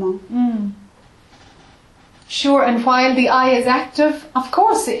un mouvement. Sure, and while the I is active, of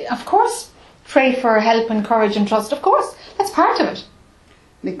course, pray for help and courage and trust. Of course, that's part of it.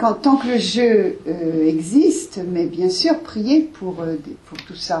 Mais tant que le jeu existe, mais bien sûr, priez pour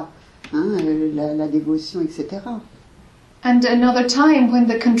tout ça, hein, la dévotion, etc. And another time when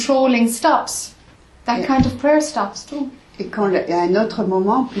the controlling stops, that kind of prayer stops too. Et à un autre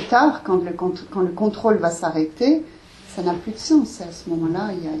moment, plus tard, quand le contrôle va s'arrêter, ça n'a plus de sens. À ce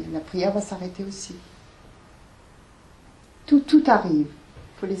moment-là, la prière va s'arrêter aussi. Tout arrive.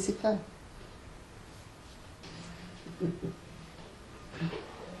 Il faut laisser faire.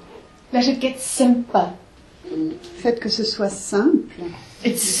 Let it get simple. Faites que ce soit simple.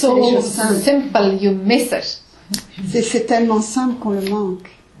 It's so simple, you miss it. C'est tellement simple qu'on le manque.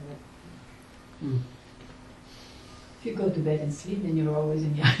 If you go to bed and sleep, then you're always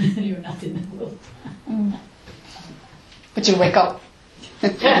in you're not in the world. But you wake up.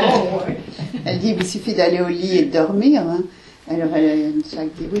 Elle dit, il suffit d'aller au lit et de dormir. Hein. Alors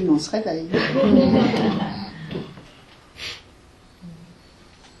Jacques dit, oui, mais on se réveille.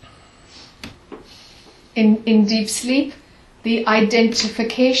 In deep sleep, the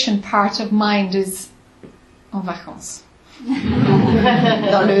identification part of mind is en vacances.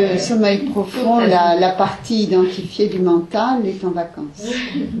 Dans le sommeil profond, la partie identifiée du mental est en vacances.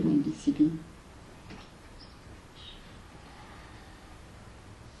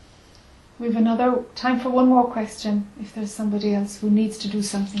 We have another time for one more question, if there's somebody else who needs to do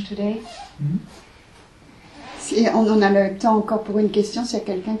something today. Si on a le temps encore pour une question, s'il y a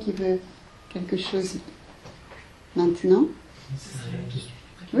quelqu'un qui veut quelque chose maintenant.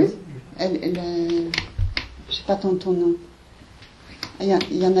 Oui, je ne sais pas ton nom. Il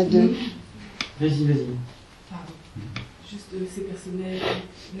y en a deux. Vas-y. Pardon. Juste c'est personnel.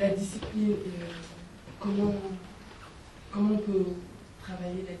 La discipline, comment on peut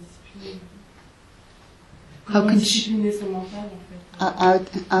travailler la discipline? Comment discipliner son mental en fait?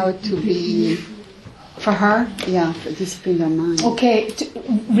 How to be for her? Yeah, discipline your mind. Okay,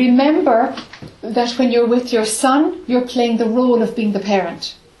 remember that when you're with your son, you're playing the role of being the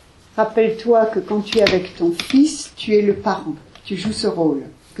parent. Rappelle-toi que quand tu es avec ton fils, tu es le parent. Tu joues ce rôle,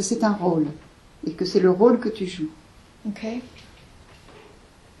 que c'est un rôle, et que c'est le rôle que tu joues. Okay.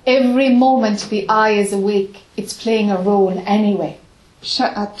 Every moment the I is awake, it's playing a role anyway.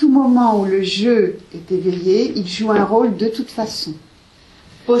 À tout moment où le je est éveillé, il joue un rôle de toute façon.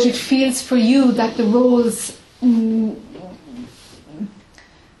 But it feels for you that the roles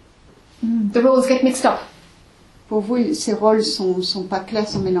get mixed up. Pour vous, ces rôles sont pas clairs,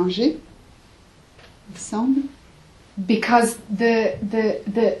 sont mélangés. Il semble. Because the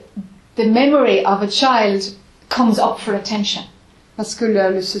memory of a child comes up for attention. Parce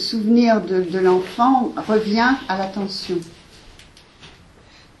que ce souvenir de l'enfant revient à l'attention.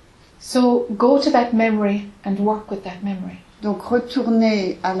 So go to that memory and work with that memory. Donc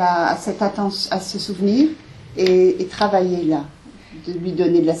retournez à ce souvenir et travaillez là, de lui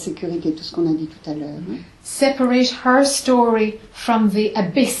donner de la sécurité, tout ce qu'on a dit tout à l'heure. Separate her story from the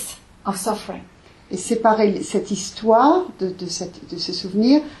abyss of suffering. Et séparer cette histoire de ce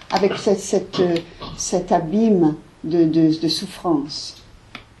souvenir avec cet abîme de souffrance.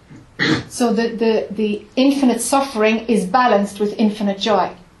 So the infinite suffering is balanced with infinite joy.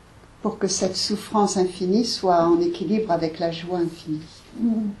 Pour que cette souffrance infinie soit en équilibre avec la joie infinie.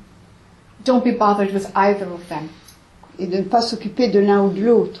 Don't be bothered with either of them. Et de ne pas s'occuper de l'un ou de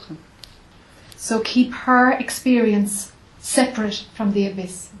l'autre. So keep her experience separate from the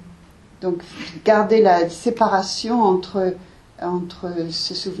abyss. Donc garder la séparation entre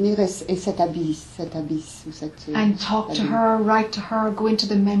ce souvenir et cet abysse ou cette. And talk to her, write to her, go into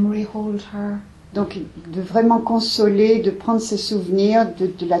the memory, hold her. Donc de vraiment consoler, de prendre ses souvenirs,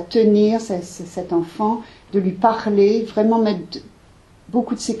 de la tenir, cet enfant, de lui parler, vraiment mettre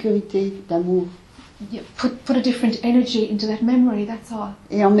beaucoup de sécurité, d'amour. Yeah, put a different energy into that memory, that's all.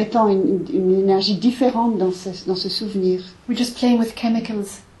 Et en mettant une énergie différente dans ce souvenir. We're just playing with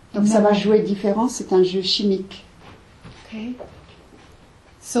chemicals. Donc ça va jouer différent, c'est un jeu chimique. Okay.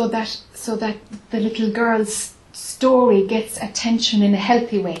 So that the little girl's story gets attention in a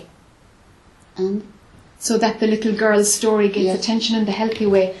healthy way. And? So that the little girl's story gets attention in the healthy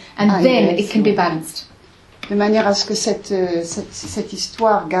way, and then it can be balanced. De manière à ce que cette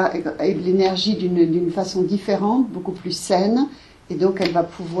histoire ait de l'énergie d'une façon différente, beaucoup plus saine, et donc elle va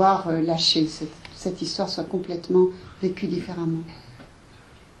pouvoir lâcher, cette histoire soit complètement vécue différemment.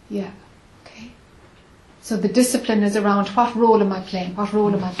 Yeah, okay. So the discipline is around what role am I playing? What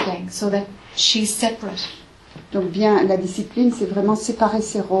role am I playing? So that she's separate. Donc bien, la discipline, c'est vraiment séparer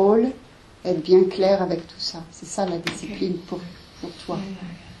ses rôles, être bien clair avec tout ça. C'est ça la discipline pour toi.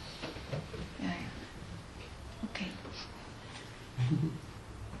 Yeah. Okay.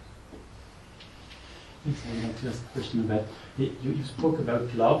 Yes, I want to ask a question about. You spoke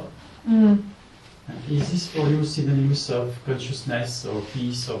about love. Is this for you synonymous of consciousness or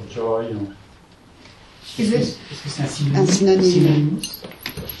peace or joy? Or Is it? Est-ce que c'est un synonyme?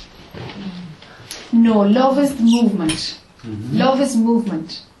 No, love is the movement. Love is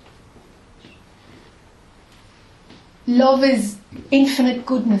movement. Love is infinite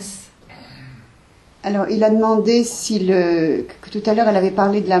goodness. Alors, il a demandé si que tout à l'heure elle avait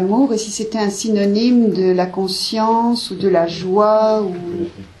parlé de l'amour et si c'était un synonyme de la conscience ou de la joie ou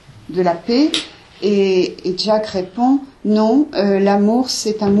de la paix. Et Jack répond non, l'amour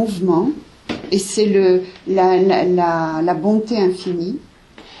c'est un mouvement et c'est la bonté infinie,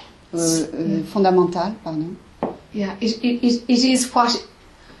 fondamentale, pardon. Yeah, it is what,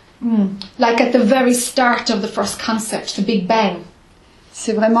 like at the very start of the first concept, the Big Bang.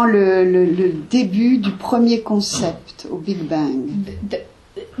 C'est vraiment le début du premier concept au Big Bang. The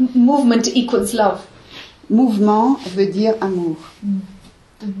movement equals love. Mouvement veut dire amour.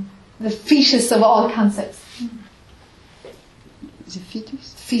 The fetus of all concepts. The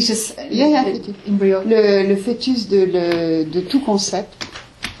fetus? Fetus. Yeah, fetus. Embryo. Le fœtus de tout concept.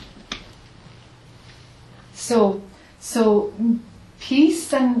 So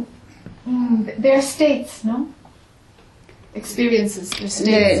peace and they're states, no? Experiences, they're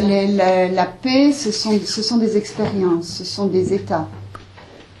states. La paix, ce sont des expériences, ce sont des états.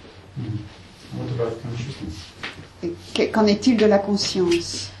 What about consciousness? Et qu'en est-il de la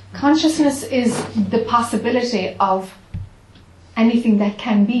conscience? Consciousness is the possibility of anything that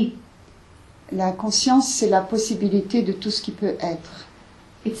can be. La conscience, c'est la possibilité de tout ce qui peut être.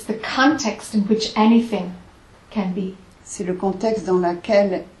 It's the context in which anything can be. C'est le contexte dans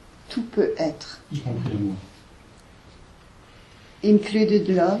lequel tout peut être. Y compris l'amour. Included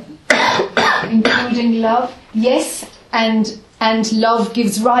love. Including love, yes, and love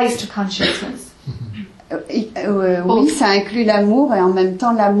gives rise to consciousness. Oui, ça inclut l'amour et en même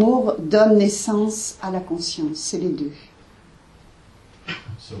temps l'amour donne naissance à la conscience. C'est les deux.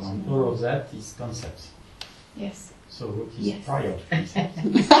 So all of that is concepts. Yes. So what is Yes. prior to concepts?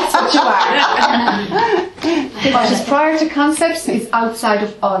 That's what you are. What is prior to concepts is outside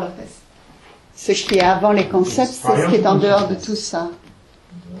of all of this. Ce qui est avant les concepts, c'est ce qui est en dehors de tout ça.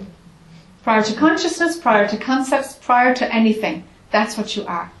 Prior to consciousness, prior to concepts, prior to anything. That's what you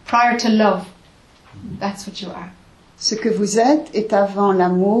are. Prior to love. That's what you are. Ce que vous êtes est avant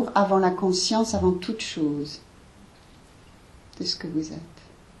l'amour, avant la conscience, avant toute chose. C'est ce que vous êtes.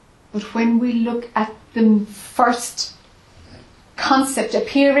 But when we look at the first concept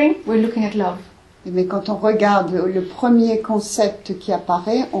appearing, we're looking at love. Mais quand on regarde le premier concept qui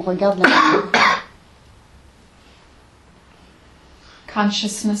apparaît, on regarde l'amour.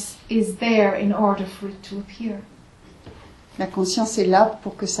 Consciousness is there in order for it to appear. La conscience est là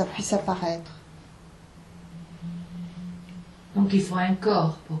pour que ça puisse apparaître. Donc il faut un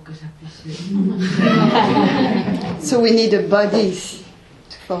corps pour que ça puisse. So we need a body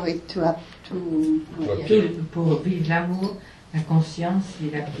for it to have Pour vivre l'amour, la conscience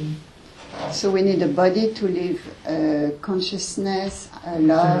et la paix. So we need a body to live consciousness,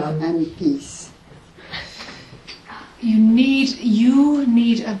 love and peace. You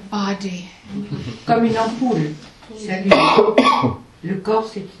need a body. Comme une ampoule. Le corps,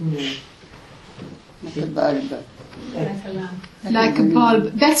 c'est une. Like a bulb. Like a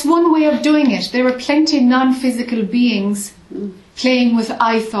bulb. That's one way of doing it. There are plenty of non-physical beings playing with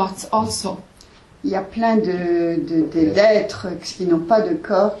I thoughts also. Il y a plein d'êtres qui n'ont pas de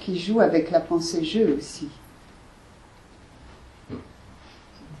corps qui jouent avec la pensée-jeu aussi.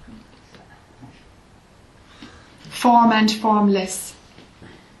 Form and formless.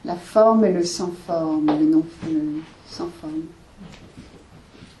 La forme et le sans forme, le sans forme.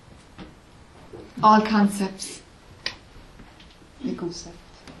 All concepts. Les concepts.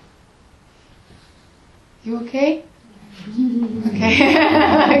 You okay? Okay.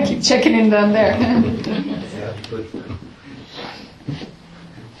 I keep checking in down there.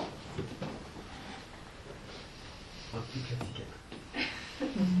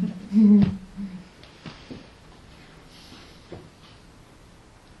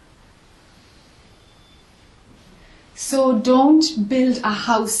 So don't build a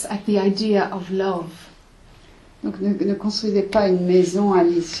house at the idea of love. Donc ne construisez pas une maison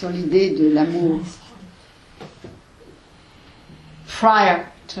sur l'idée de l'amour. Prior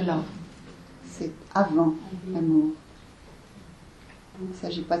to love. C'est avant l'amour. Il ne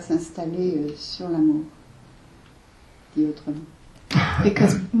s'agit pas de s'installer sur l'amour, dit autrement.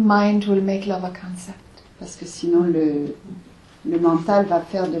 Because mind will make love a concept. Parce que sinon le mental va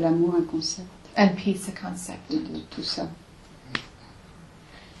faire de l'amour un concept. And peace a concept. Et de tout ça.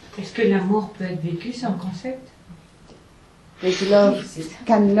 Est-ce que l'amour peut être vécu sans concept?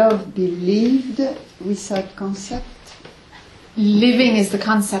 Can love be lived without concept? Living is the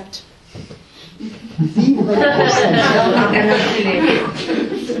concept. Vivre est le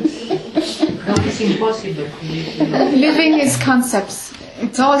concept. No, it's impossible. Living is concepts.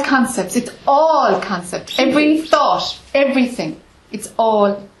 It's all concepts. It's all concepts. Every thought, everything, it's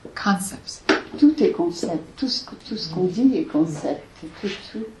all concepts. Tout est concept. Tout ce qu'on dit est concept.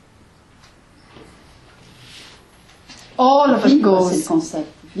 Tout. All of it Vivre, c'est le goes. concept.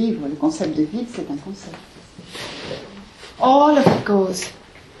 Vivre, le concept de vivre, c'est un concept. All of it goes.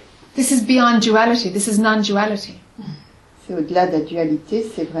 This is beyond duality. This is non-duality. C'est au-delà de la dualité,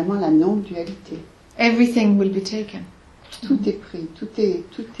 c'est vraiment la non-dualité. Everything will be taken. Tout est pris, tout est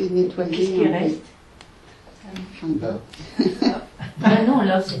nettoyé. Qu'est-ce qui reste? Ah non,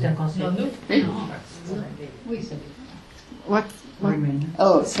 là c'est un concept. Oui, c'est What?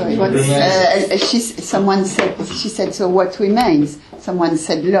 Oh, sorry. She said, so what remains? Someone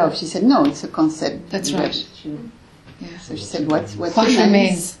said love. She said, no, it's a concept. That's right. Yeah. So she said, what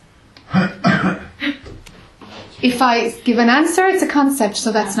remains? If I give an answer, it's a concept,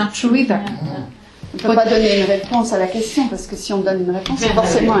 so that's not true either. On ne peut pas donner une réponse à la question, parce que si on donne une réponse, c'est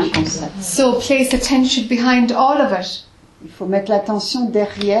forcément un concept. So place attention behind all of it. Il faut mettre l'attention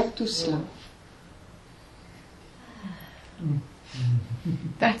derrière tout cela.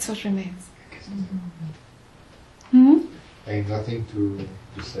 That's what remains. Hmm? And nothing to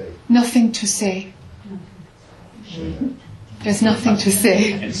say. Nothing to say. There's nothing to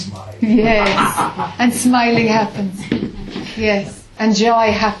say. And smile. Yes. And smiling happens. Yes. And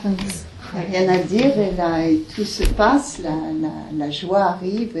joy happens. Il n'y a rien à dire et tout se passe, la joie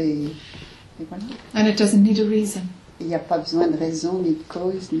arrive et voilà. And it doesn't need a reason. Il n'y a pas besoin de raison, ni de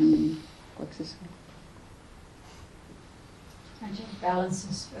cause, ni quoi que ce soit. I just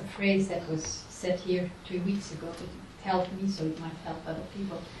balance a phrase that was said here 3 weeks ago, but it helped me, so it might help other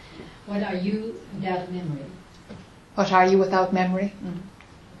people. What are you without memory? What are you without memory?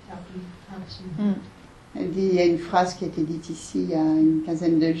 Helps me. Elle dit, il y a une phrase qui a été dite ici il y a une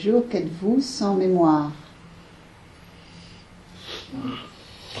quinzaine de jours, qu'êtes-vous sans mémoire?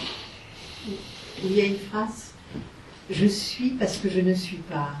 Il y a une phrase, je suis parce que je ne suis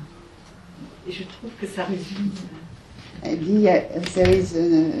pas. Et je trouve que ça résume. Elle dit, there is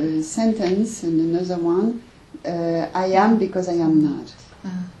a sentence, another one, I am because I am not.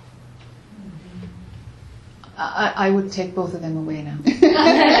 I would take both of them away now.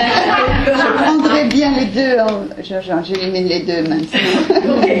 Je prendrais bien les deux, j'élimine les deux maintenant.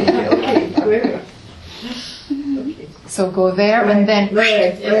 Okay. So go there and then...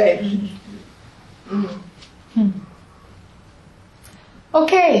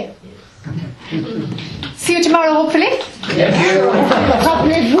 Okay. See you tomorrow, hopefully.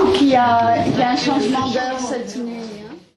 Rappelez-vous qu'il y a un changement d'heure cette nuit.